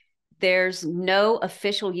repeated. There's no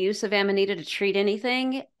official use of Amanita to treat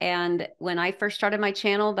anything. And when I first started my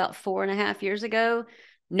channel about 4.5 years ago,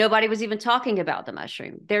 nobody was even talking about the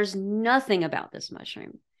mushroom. There's nothing about this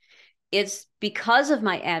mushroom. It's because of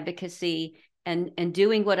my advocacy and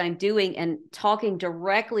doing what I'm doing and talking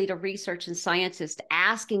directly to research and scientists,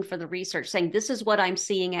 asking for the research, saying, this is what I'm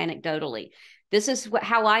seeing anecdotally. This is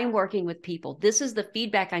how I'm working with people. This is the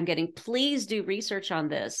feedback I'm getting. Please do research on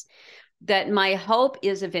this. That my hope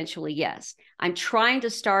is eventually, yes. I'm trying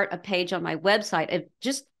to start a page on my website of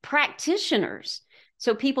just practitioners.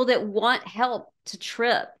 So people that want help to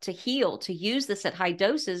trip, to heal, to use this at high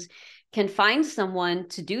doses can find someone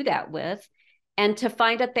to do that with, and to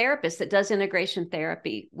find a therapist that does integration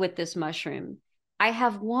therapy with this mushroom. I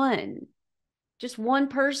have just one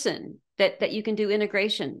person that you can do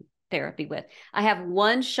integration therapy with. I have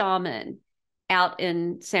one shaman out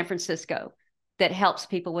in San Francisco that helps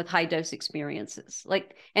people with high dose experiences.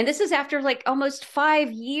 And this is after almost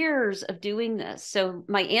 5 years of doing this. So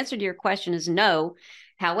my answer to your question is no.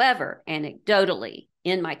 However, anecdotally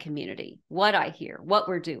in my community, what I hear, what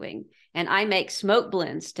we're doing, and I make smoke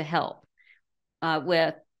blends to help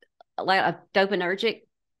with dopaminergic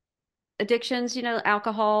addictions,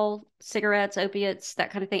 alcohol, cigarettes, opiates, that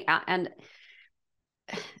kind of thing. And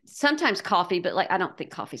sometimes coffee, but I don't think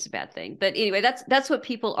coffee's a bad thing. But anyway, that's what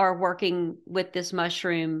people are working with this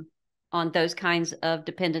mushroom on, those kinds of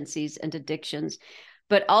dependencies and addictions,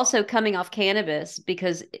 but also coming off cannabis,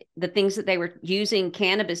 because the things that they were using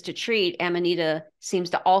cannabis to treat, Amanita seems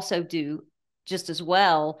to also do just as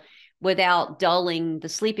well without dulling the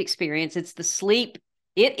sleep experience. It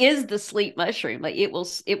is the sleep mushroom. It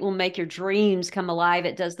will make your dreams come alive.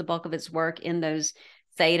 It does the bulk of its work in those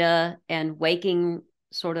theta and waking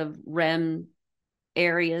sort of REM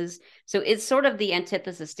areas. So it's sort of the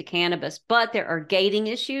antithesis to cannabis, but there are gating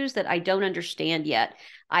issues that I don't understand yet.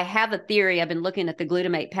 I have a theory. I've been looking at the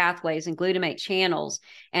glutamate pathways and glutamate channels,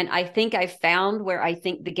 and I think I found where I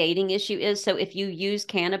think the gating issue is. So if you use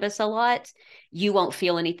cannabis a lot, you won't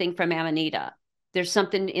feel anything from Amanita. There's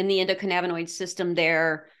something in the endocannabinoid system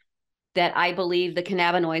there that I believe the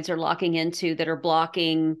cannabinoids are locking into, that are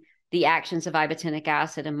blocking the actions of ibotenic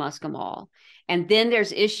acid and muscimol. And then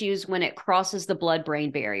there's issues when it crosses the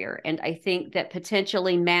blood-brain barrier. And I think that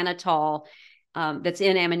potentially mannitol that's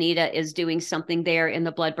in Amanita is doing something there in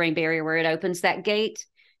the blood-brain barrier where it opens that gate,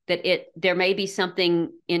 that there may be something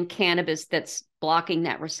in cannabis that's blocking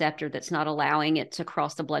that receptor, that's not allowing it to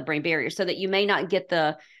cross the blood-brain barrier, so that you may not get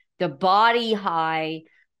the body high,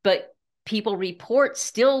 but people report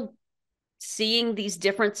still seeing these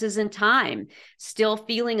differences in time, still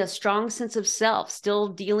feeling a strong sense of self, still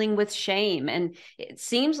dealing with shame. And it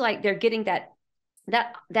seems like they're getting that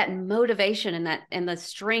motivation and the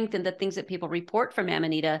strength and the things that people report from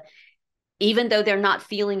Amanita, even though they're not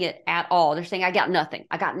feeling it at all. They're saying, I got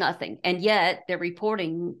nothing. And yet they're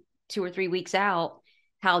reporting 2 or 3 weeks out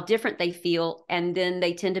how different they feel. And then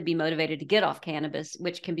they tend to be motivated to get off cannabis,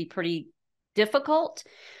 which can be pretty difficult.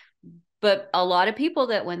 But a lot of people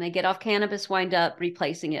that when they get off cannabis wind up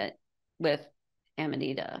replacing it with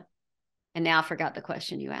Amanita. And now I forgot the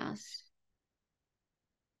question you asked.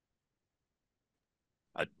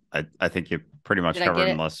 I think you pretty much Did I covered, get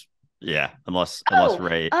it? unless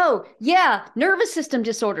Ray. Oh, yeah. Nervous system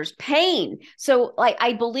disorders, pain. So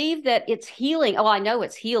I believe that it's healing. Oh, I know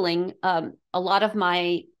it's healing. A lot of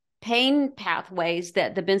my pain pathways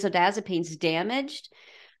that the benzodiazepines damaged,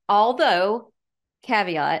 although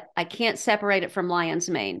caveat, I can't separate it from lion's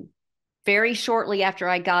mane. Very shortly after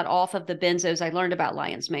I got off of the benzos, I learned about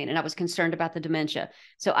lion's mane, and I was concerned about the dementia.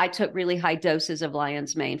 So I took really high doses of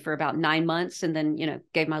lion's mane for about 9 months, and then,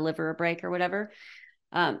 gave my liver a break or whatever.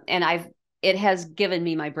 And it has given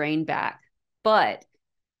me my brain back. But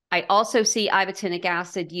I also see ibotenic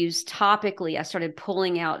acid used topically. I started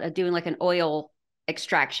pulling out, doing like an oil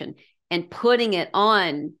extraction and putting it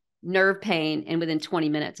on nerve pain, and within 20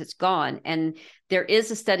 minutes it's gone. And there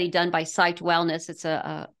is a study done by Sight Wellness. It's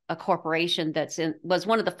a corporation was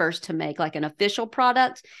one of the first to make like an official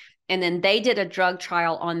product, and then they did a drug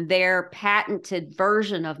trial on their patented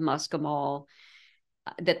version of muscimol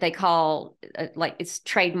that they call it's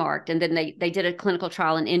trademarked, and then they did a clinical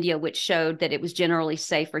trial in India which showed that it was generally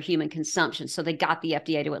safe for human consumption. So they got the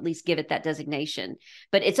FDA to at least give it that designation,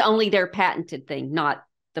 but it's only their patented thing, not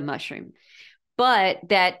the mushroom. But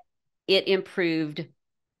that it improved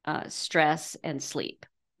stress and sleep.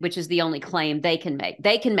 which is the only claim they can make.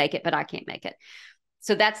 They can make it, but I can't make it.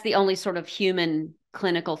 So that's the only sort of human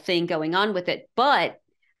clinical thing going on with it. But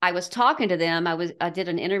I was talking to them. I did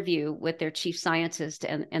an interview with their chief scientist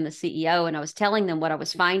and the CEO, and I was telling them what I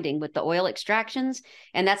was finding with the oil extractions.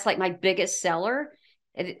 And that's like my biggest seller.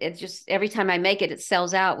 It just, every time I make it, it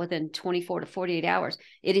sells out within 24 to 48 hours.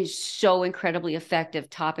 It is so incredibly effective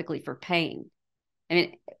topically for pain. I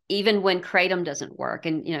mean, even when kratom doesn't work,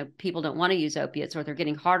 and people don't want to use opiates, or they're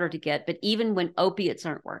getting harder to get, but even when opiates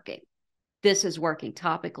aren't working, this is working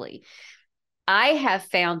topically. I have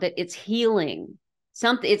found that it's healing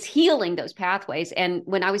it's healing those pathways. And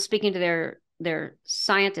when I was speaking to their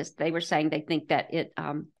scientists, they were saying they think that it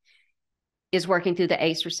is working through the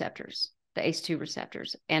ACE receptors, the ACE2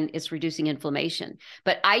 receptors, and it's reducing inflammation.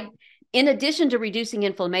 But in addition to reducing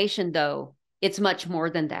inflammation, though, it's much more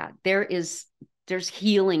than that. There's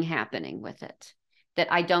healing happening with it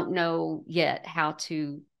that I don't know yet how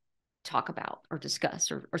to talk about or discuss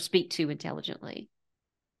or speak to intelligently.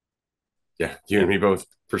 Yeah, you and me both,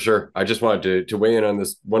 for sure. I just wanted to weigh in on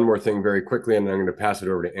this one more thing very quickly, and then I'm going to pass it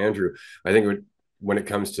over to Andrew. I think when it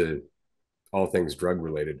comes to all things drug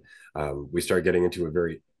related, we start getting into a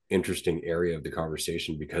very interesting area of the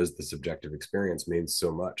conversation, because the subjective experience means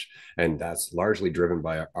so much, and that's largely driven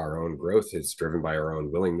by our own growth. It's driven by our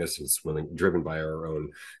own willingness. It's driven by our own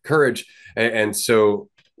courage, and so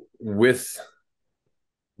with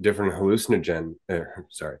different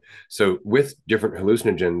with different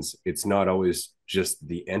hallucinogens, it's not always just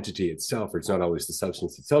the entity itself, or it's not always the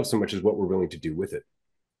substance itself so much as what we're willing to do with it.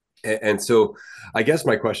 And so I guess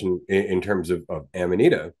my question in terms of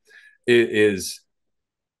Amanita is,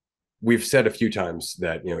 we've said a few times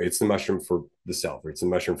that it's the mushroom for the self, or it's the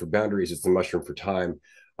mushroom for boundaries, it's the mushroom for time.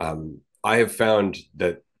 I have found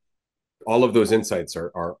that all of those insights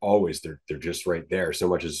are always, they're just right there, so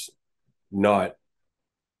much as not,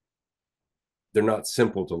 they're not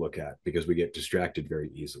simple to look at, because we get distracted very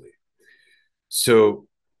easily. So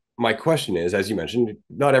my question is, as you mentioned,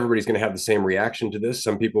 not everybody's going to have the same reaction to this.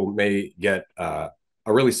 Some people may get a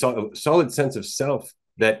really solid sense of self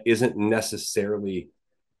that isn't necessarily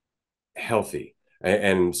healthy.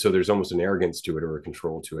 And so there's almost an arrogance to it, or a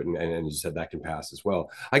control to it. And you said that can pass as well.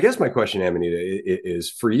 I guess my question, Amanita, is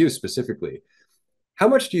for you specifically, how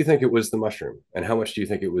much do you think it was the mushroom, and how much do you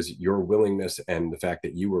think it was your willingness and the fact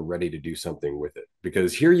that you were ready to do something with it?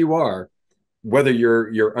 Because here you are, whether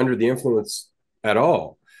you're under the influence at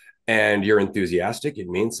all and you're enthusiastic, it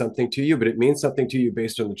means something to you, but it means something to you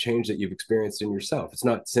based on the change that you've experienced in yourself. It's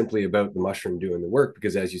not simply about the mushroom doing the work,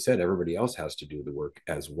 because as you said, everybody else has to do the work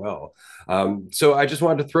as well. So I just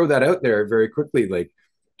wanted to throw that out there very quickly. Like,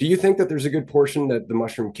 do you think that there's a good portion that the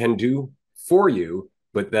mushroom can do for you,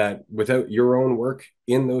 but that without your own work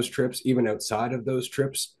in those trips, even outside of those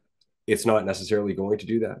trips, it's not necessarily going to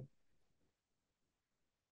do that?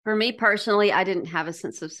 For me personally, I didn't have a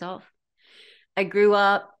sense of self. I grew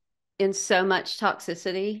up in so much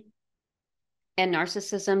toxicity and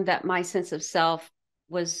narcissism that my sense of self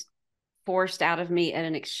was forced out of me at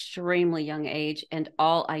an extremely young age. And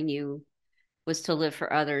all I knew was to live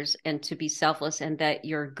for others and to be selfless, and that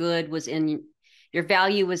your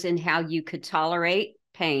value was in how you could tolerate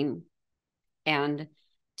pain and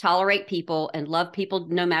tolerate people and love people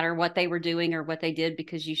no matter what they were doing or what they did,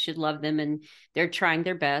 because you should love them and they're trying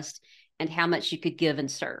their best, and how much you could give and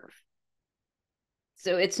serve.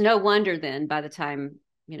 So it's no wonder then, by the time,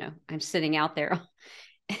 I'm sitting out there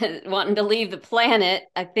wanting to leave the planet,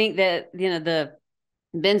 I think that, the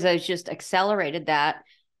benzos just accelerated that.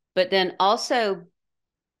 But then also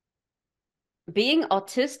being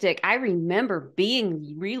autistic, I remember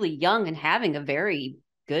being really young and having a very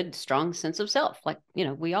good, strong sense of self, like,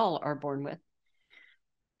 we all are born with.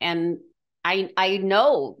 And I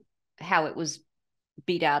know how it was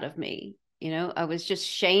beat out of me. I was just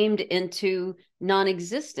shamed into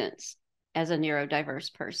non-existence as a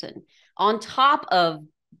neurodiverse person, on top of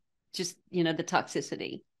just, the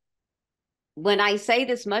toxicity. When I say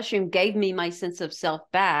this mushroom gave me my sense of self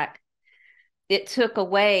back, it took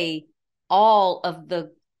away all of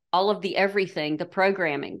the everything, the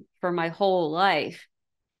programming for my whole life,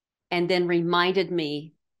 and then reminded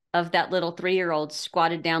me of that little 3-year-old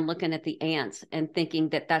squatted down looking at the ants and thinking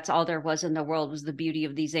that that's all there was in the world, was the beauty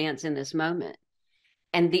of these ants in this moment.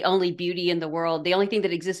 And the only beauty in the world, the only thing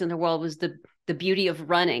that exists in the world, was the beauty of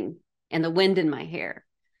running and the wind in my hair,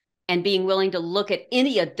 and being willing to look at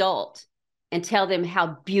any adult and tell them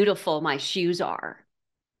how beautiful my shoes are,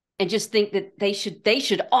 and just think that they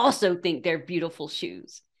should also think they're beautiful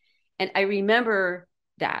shoes. And I remember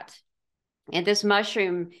that. And this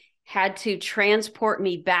mushroom had to transport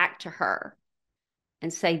me back to her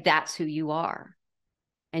and say, that's who you are.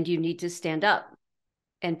 and you need to stand up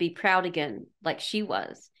and be proud again, like she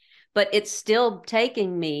was. But it's still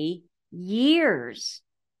taking me years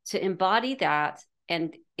to embody that.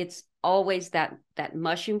 And it's always that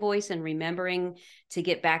mushroom voice, and remembering to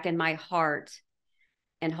get back in my heart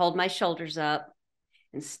and hold my shoulders up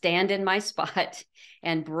and stand in my spot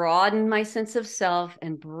and broaden my sense of self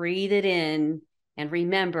and breathe it in and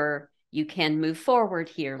remember you can move forward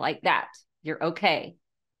here like that. You're okay.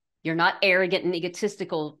 You're not arrogant and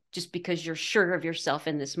egotistical just because you're sure of yourself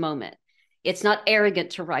in this moment. It's not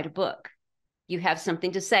arrogant to write a book. You have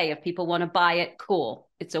something to say. If people want to buy it, cool.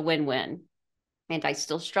 It's a win-win. And I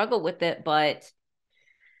still struggle with it, but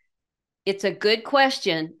it's a good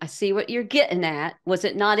question. I see what you're getting at. Was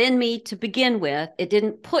it not in me to begin with? It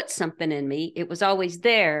didn't put something in me. It was always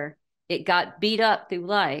there. It got beat up through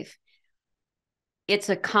life. It's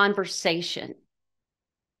a conversation.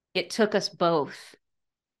 It took us both,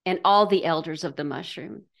 and all the elders of the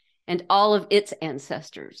mushroom, and all of its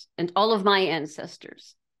ancestors, and all of my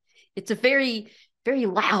ancestors. It's a very, very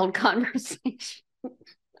loud conversation.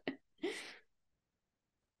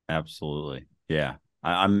 Absolutely. Yeah.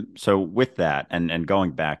 I'm so with that, and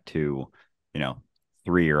going back to,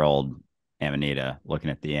 3-year-old Amanita looking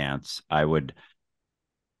at the ants,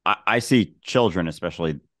 I see children,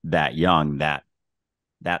 especially that young, that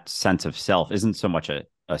sense of self isn't so much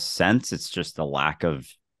a sense, it's just a lack of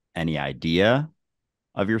any idea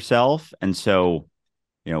of yourself. And so,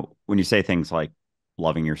 when you say things like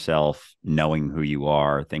loving yourself, knowing who you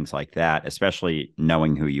are, things like that, especially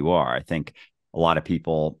knowing who you are, I think a lot of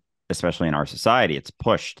people, especially in our society, it's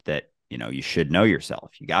pushed that, you should know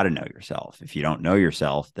yourself. You got to know yourself. If you don't know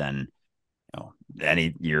yourself, then,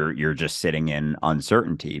 you're just sitting in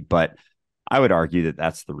uncertainty. But I would argue that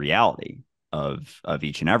that's the reality of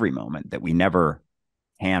each and every moment, that we never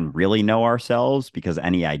can really know ourselves, because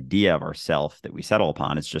any idea of ourself that we settle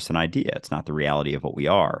upon is just an idea. It's not the reality of what we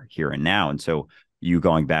are here and now. And so you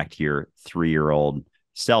going back to your 3-year-old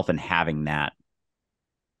self and having that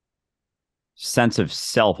sense of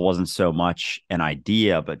self wasn't so much an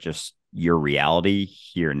idea, but just your reality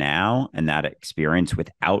here now, and that experience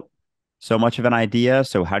without so much of an idea.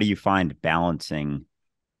 So how do you find balancing?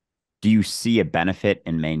 Do you see a benefit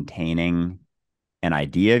in maintaining an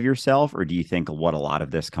idea of yourself, or do you think what a lot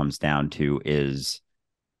of this comes down to is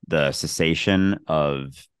the cessation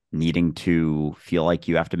of needing to feel like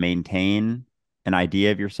you have to maintain an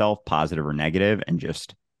idea of yourself, positive or negative, and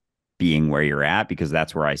just being where you're at? Because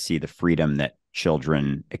that's where I see the freedom that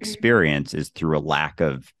children experience is through a lack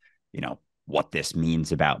of, what this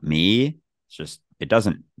means about me. It's just, it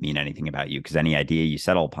doesn't mean anything about you, because any idea you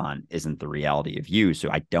settle upon isn't the reality of you. So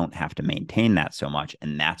I don't have to maintain that so much.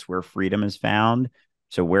 And that's where freedom is found.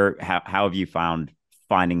 So how have you found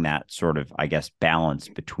finding that sort of, I guess, balance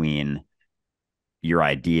between your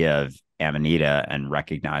idea of Amanita and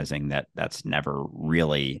recognizing that that's never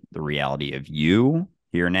really the reality of you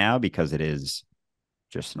here now, because it is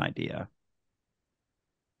just an idea?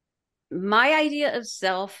 My idea of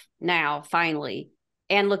self now, finally,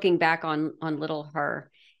 and looking back on little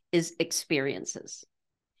her, is experiences.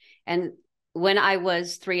 And when I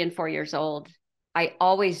was 3 and 4 years old, I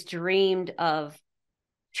always dreamed of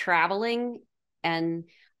traveling and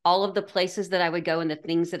all of the places that I would go and the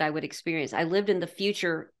things that I would experience. I lived in the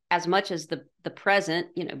future as much as the present,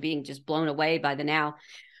 being just blown away by the now,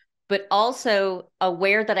 but also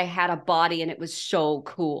aware that I had a body and it was so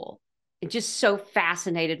cool. And just so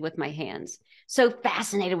fascinated with my hands, so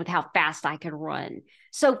fascinated with how fast I could run,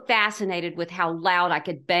 so fascinated with how loud I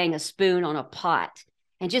could bang a spoon on a pot,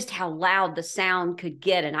 and just how loud the sound could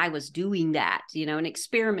get. And I was doing that, and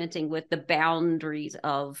experimenting with the boundaries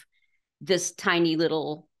of this tiny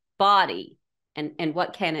little body, and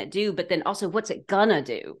what can it do, but then also what's it gonna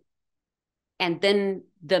do. And then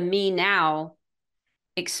the me now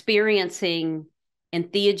experiencing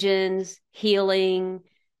entheogens, healing,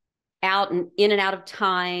 out and in and out of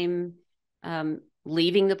time,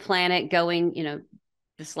 leaving the planet, going,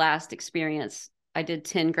 this last experience, I did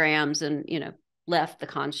 10 grams and, left the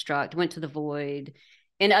construct, went to the void.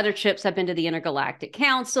 In other trips, I've been to the Intergalactic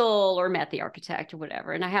Council or met the architect or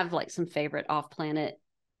whatever. And I have like some favorite off-planet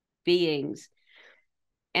beings.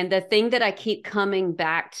 And the thing that I keep coming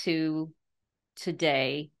back to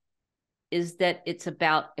today is that it's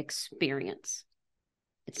about experience.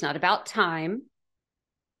 It's not about time,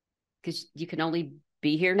 because you can only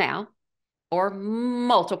be here now or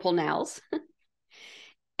multiple nows.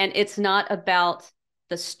 And it's not about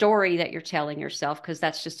the story that you're telling yourself, because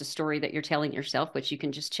that's just a story that you're telling yourself, which you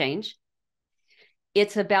can just change.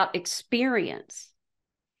 It's about experience.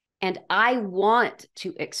 And I want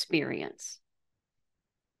to experience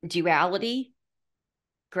duality,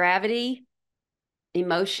 gravity,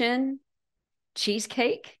 emotion,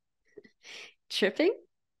 cheesecake, tripping,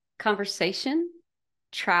 conversation,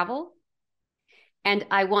 travel. And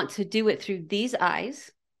I want to do it through these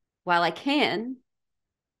eyes while I can,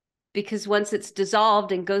 because once it's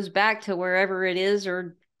dissolved and goes back to wherever it is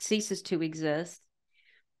or ceases to exist,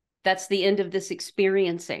 that's the end of this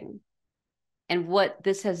experiencing. And what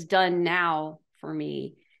this has done now for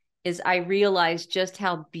me is I realize just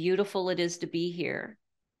how beautiful it is to be here,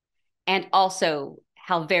 and also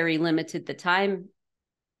how very limited the time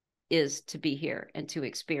is to be here and to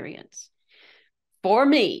experience. For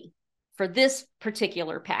me, for this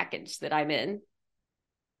particular package that I'm in,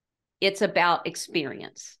 it's about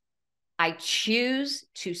experience. I choose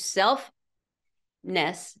to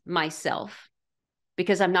selfness myself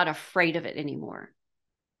because I'm not afraid of it anymore.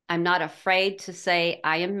 I'm not afraid to say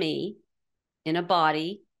I am me in a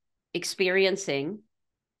body, experiencing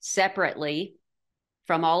separately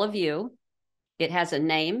from all of you. It has a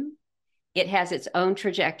name. It has its own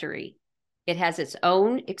trajectory. It has its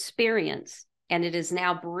own experience, and it is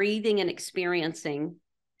now breathing and experiencing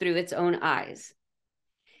through its own eyes.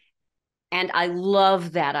 And I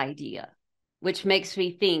love that idea, which makes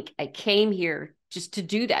me think I came here just to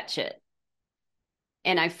do that shit.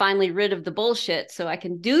 And I'm finally rid of the bullshit so I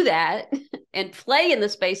can do that and play in the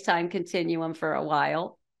space-time continuum for a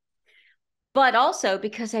while. But also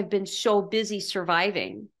because I've been so busy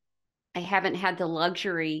surviving, I haven't had the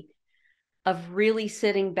luxury of really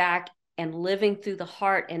sitting back and living through the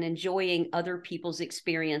heart and enjoying other people's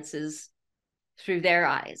experiences through their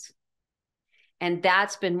eyes. And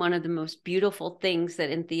that's been one of the most beautiful things that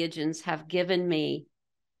entheogens have given me,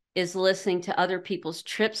 is listening to other people's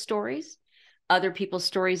trip stories, other people's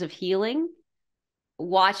stories of healing,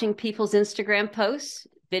 watching people's Instagram posts,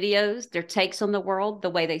 videos, their takes on the world, the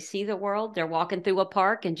way they see the world. They're walking through a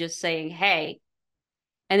park and just saying, hey,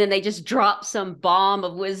 and then they just drop some bomb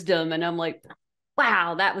of wisdom. And I'm like,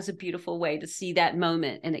 wow, that was a beautiful way to see that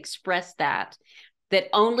moment and express that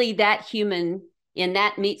only that human in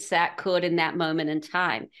that meat sack could in that moment in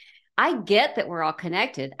time. I get that we're all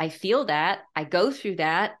connected. I feel that. I go through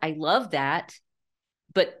that. I love that.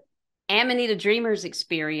 But Amanita Dreamer's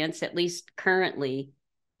experience, at least currently,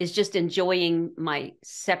 is just enjoying my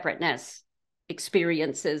separateness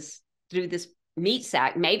experiences through this meat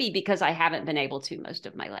sack, maybe because I haven't been able to most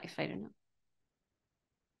of my life. I don't know.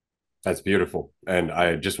 That's beautiful. And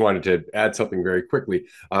I just wanted to add something very quickly.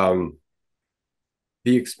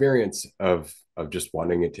 The experience of just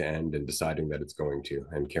wanting it to end and deciding that it's going to,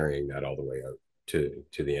 and carrying that all the way out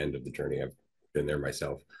to the end of the journey. I've been there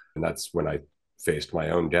myself. And that's when I faced my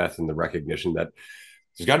own death and the recognition that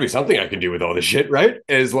there's got to be something I can do with all this shit, right?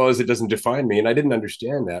 As long as it doesn't define me. And I didn't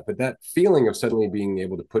understand that. But that feeling of suddenly being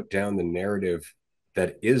able to put down the narrative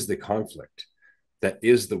that is the conflict, that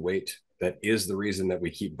is the weight, that is the reason that we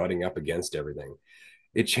keep butting up against everything,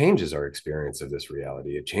 it changes our experience of this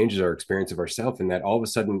reality. It changes our experience of ourselves, and that all of a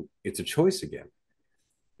sudden it's a choice again.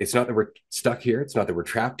 It's not that we're stuck here. It's not that we're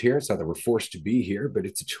trapped here. It's not that we're forced to be here, but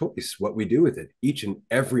it's a choice what we do with it each and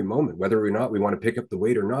every moment, whether or not we want to pick up the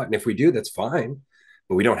weight or not. And if we do, that's fine,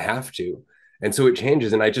 but we don't have to. And so it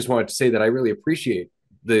changes. And I just wanted to say that I really appreciate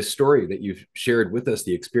the story that you've shared with us,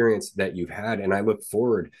 the experience that you've had. And I look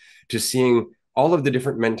forward to seeing all of the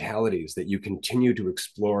different mentalities that you continue to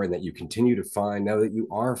explore and that you continue to find now that you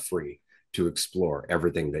are free to explore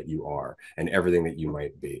everything that you are and everything that you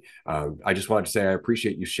might be. I just wanted to say I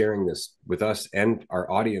appreciate you sharing this with us and our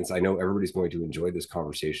audience. I know everybody's going to enjoy this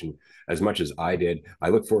conversation as much as I did.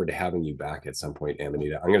 I look forward to having you back at some point,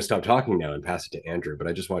 Amanita. I'm going to stop talking now and pass it to Andrew, but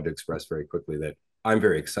I just wanted to express very quickly that I'm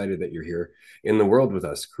very excited that you're here in the world with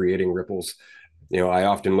us, creating ripples. You know, I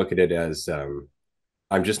often look at it as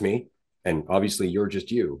I'm just me, and obviously you're just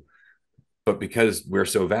you. But because we're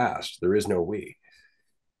so vast, there is no we,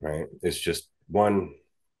 right? It's just one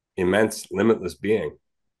immense, limitless being.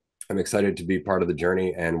 I'm excited to be part of the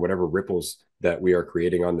journey and whatever ripples that we are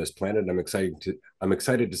creating on this planet. I'm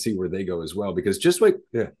excited to see where they go as well. Because just like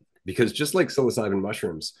psilocybin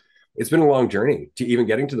mushrooms, it's been a long journey to even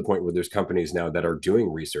getting to the point where there's companies now that are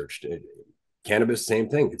doing research. Cannabis, same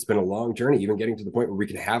thing. It's been a long journey, even getting to the point where we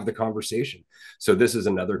can have the conversation. So this is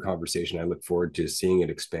another conversation. I look forward to seeing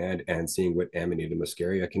it expand and seeing what Amanita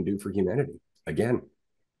Muscaria can do for humanity. Again.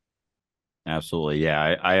 Absolutely.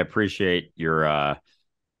 Yeah. I appreciate your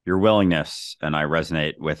willingness, and I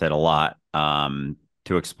resonate with it a lot,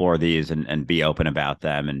 to explore these and be open about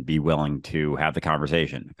them and be willing to have the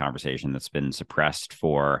conversation, a conversation that's been suppressed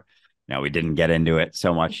for, we didn't get into it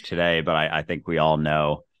so much today, but I think we all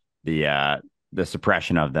know the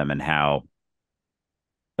suppression of them and how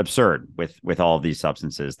absurd with all of these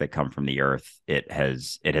substances that come from the earth. It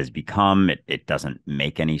has become it doesn't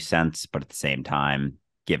make any sense, but at the same time,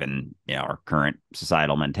 given our current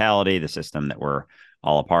societal mentality, the system that we're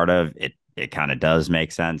all a part of, it kind of does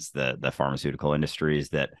make sense. The pharmaceutical industries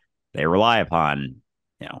that they rely upon,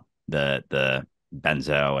 the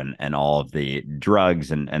benzo and all of the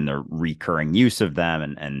drugs and the recurring use of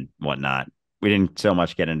them and whatnot. We didn't so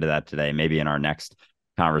much get into that today, maybe in our next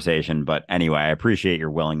conversation. But anyway, I appreciate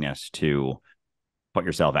your willingness to put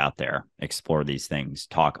yourself out there, explore these things,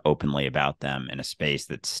 talk openly about them in a space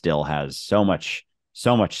that still has so much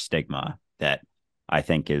stigma that I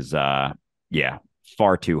think is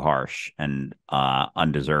far too harsh and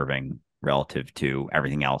undeserving relative to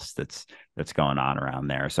everything else that's going on around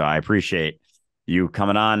there. So I appreciate you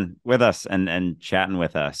coming on with us and chatting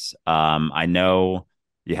with us. I know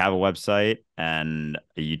you have a website and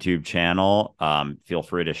a YouTube channel. Feel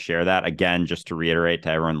free to share that. Again, just to reiterate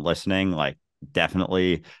to everyone listening, like,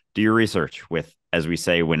 definitely do your research with, as we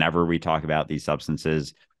say, whenever we talk about these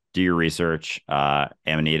substances, do your research.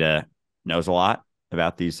 Amanita knows a lot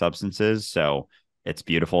about these substances, so it's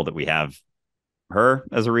beautiful that we have her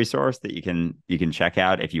as a resource that you can check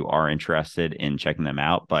out if you are interested in checking them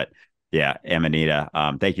out. But yeah, Amanita,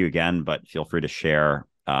 thank you again, but feel free to share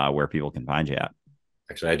where people can find you at.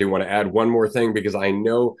 Actually, I do want to add one more thing, because I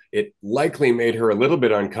know it likely made her a little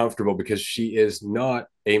bit uncomfortable, because she is not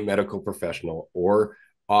a medical professional or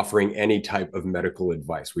offering any type of medical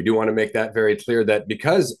advice. We do want to make that very clear, that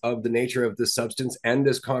because of the nature of this substance and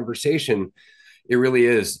this conversation, it really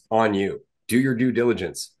is on you. Do your due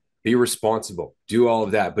diligence, be responsible, do all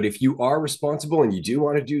of that. But if you are responsible and you do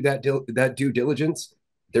want to do that due diligence,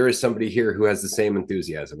 there is somebody here who has the same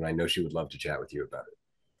enthusiasm, and I know she would love to chat with you about it.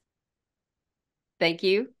 Thank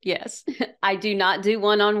you. Yes, I do not do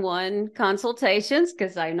one-on-one consultations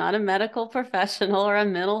because I'm not a medical professional or a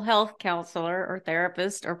mental health counselor or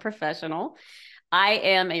therapist or professional. I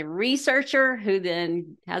am a researcher who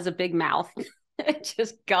then has a big mouth.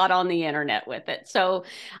 Just got on the internet with it. So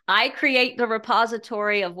I create the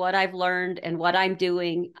repository of what I've learned and what I'm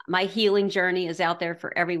doing. My healing journey is out there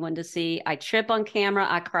for everyone to see. I trip on camera,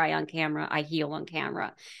 I cry on camera, I heal on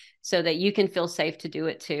camera, so that you can feel safe to do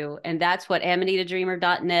it too. And that's what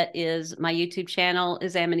amanitadreamer.net is. My YouTube channel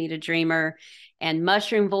is Amanita Dreamer, and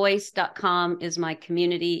mushroomvoice.com is my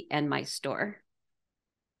community and my store.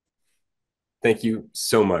 Thank you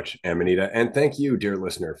so much, Amanita. And thank you, dear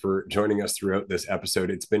listener, for joining us throughout this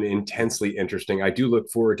episode. It's been intensely interesting. I do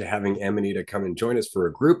look forward to having Amanita come and join us for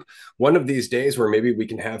a group one of these days, where maybe we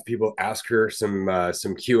can have people ask her some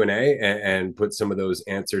Q&A and put some of those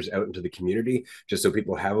answers out into the community, just so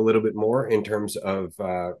people have a little bit more in terms of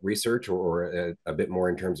research, or a bit more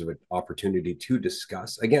in terms of an opportunity to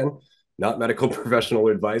discuss. Again, not medical professional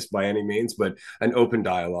advice by any means, but an open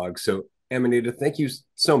dialogue. So, Amanita, thank you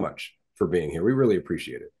so much for being here. We really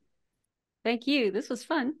appreciate it. Thank you. This was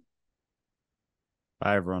fun.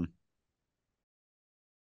 Bye, everyone.